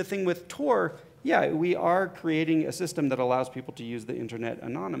 With the thing with Tor, yeah, we are creating a system that allows people to use the internet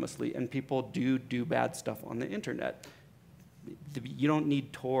anonymously, and people do bad stuff on the internet. You don't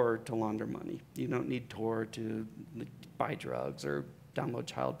need Tor to launder money. You don't need Tor to buy drugs or download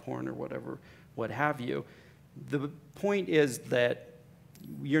child porn or whatever, what have you. The point is that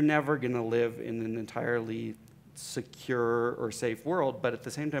you're never going to live in an entirely secure or safe world, but at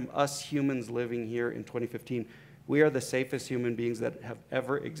the same time, us humans living here in 2015, we are the safest human beings that have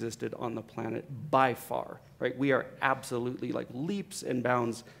ever existed on the planet by far, right? We are absolutely like leaps and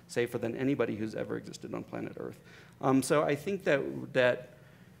bounds safer than anybody who's ever existed on planet Earth. So I think that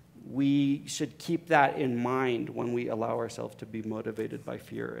we should keep that in mind when we allow ourselves to be motivated by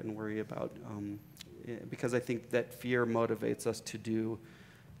fear and worry about, because I think that fear motivates us to do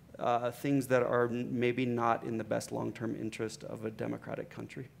things that are maybe not in the best long-term interest of a democratic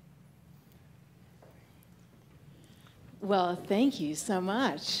country. Well, thank you so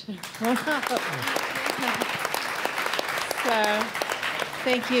much. So,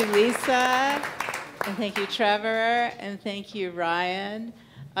 thank you, Lisa, and thank you, Trevor, and thank you, Ryan.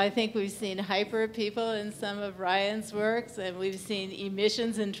 I think we've seen hyper people in some of Ryan's works, and we've seen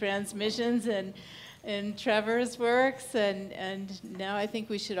emissions and transmissions in Trevor's works, and now I think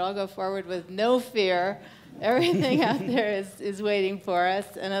we should all go forward with no fear. Everything out there is waiting for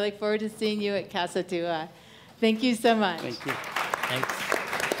us, and I look forward to seeing you at Casa Tua. Thank you so much. Thank you.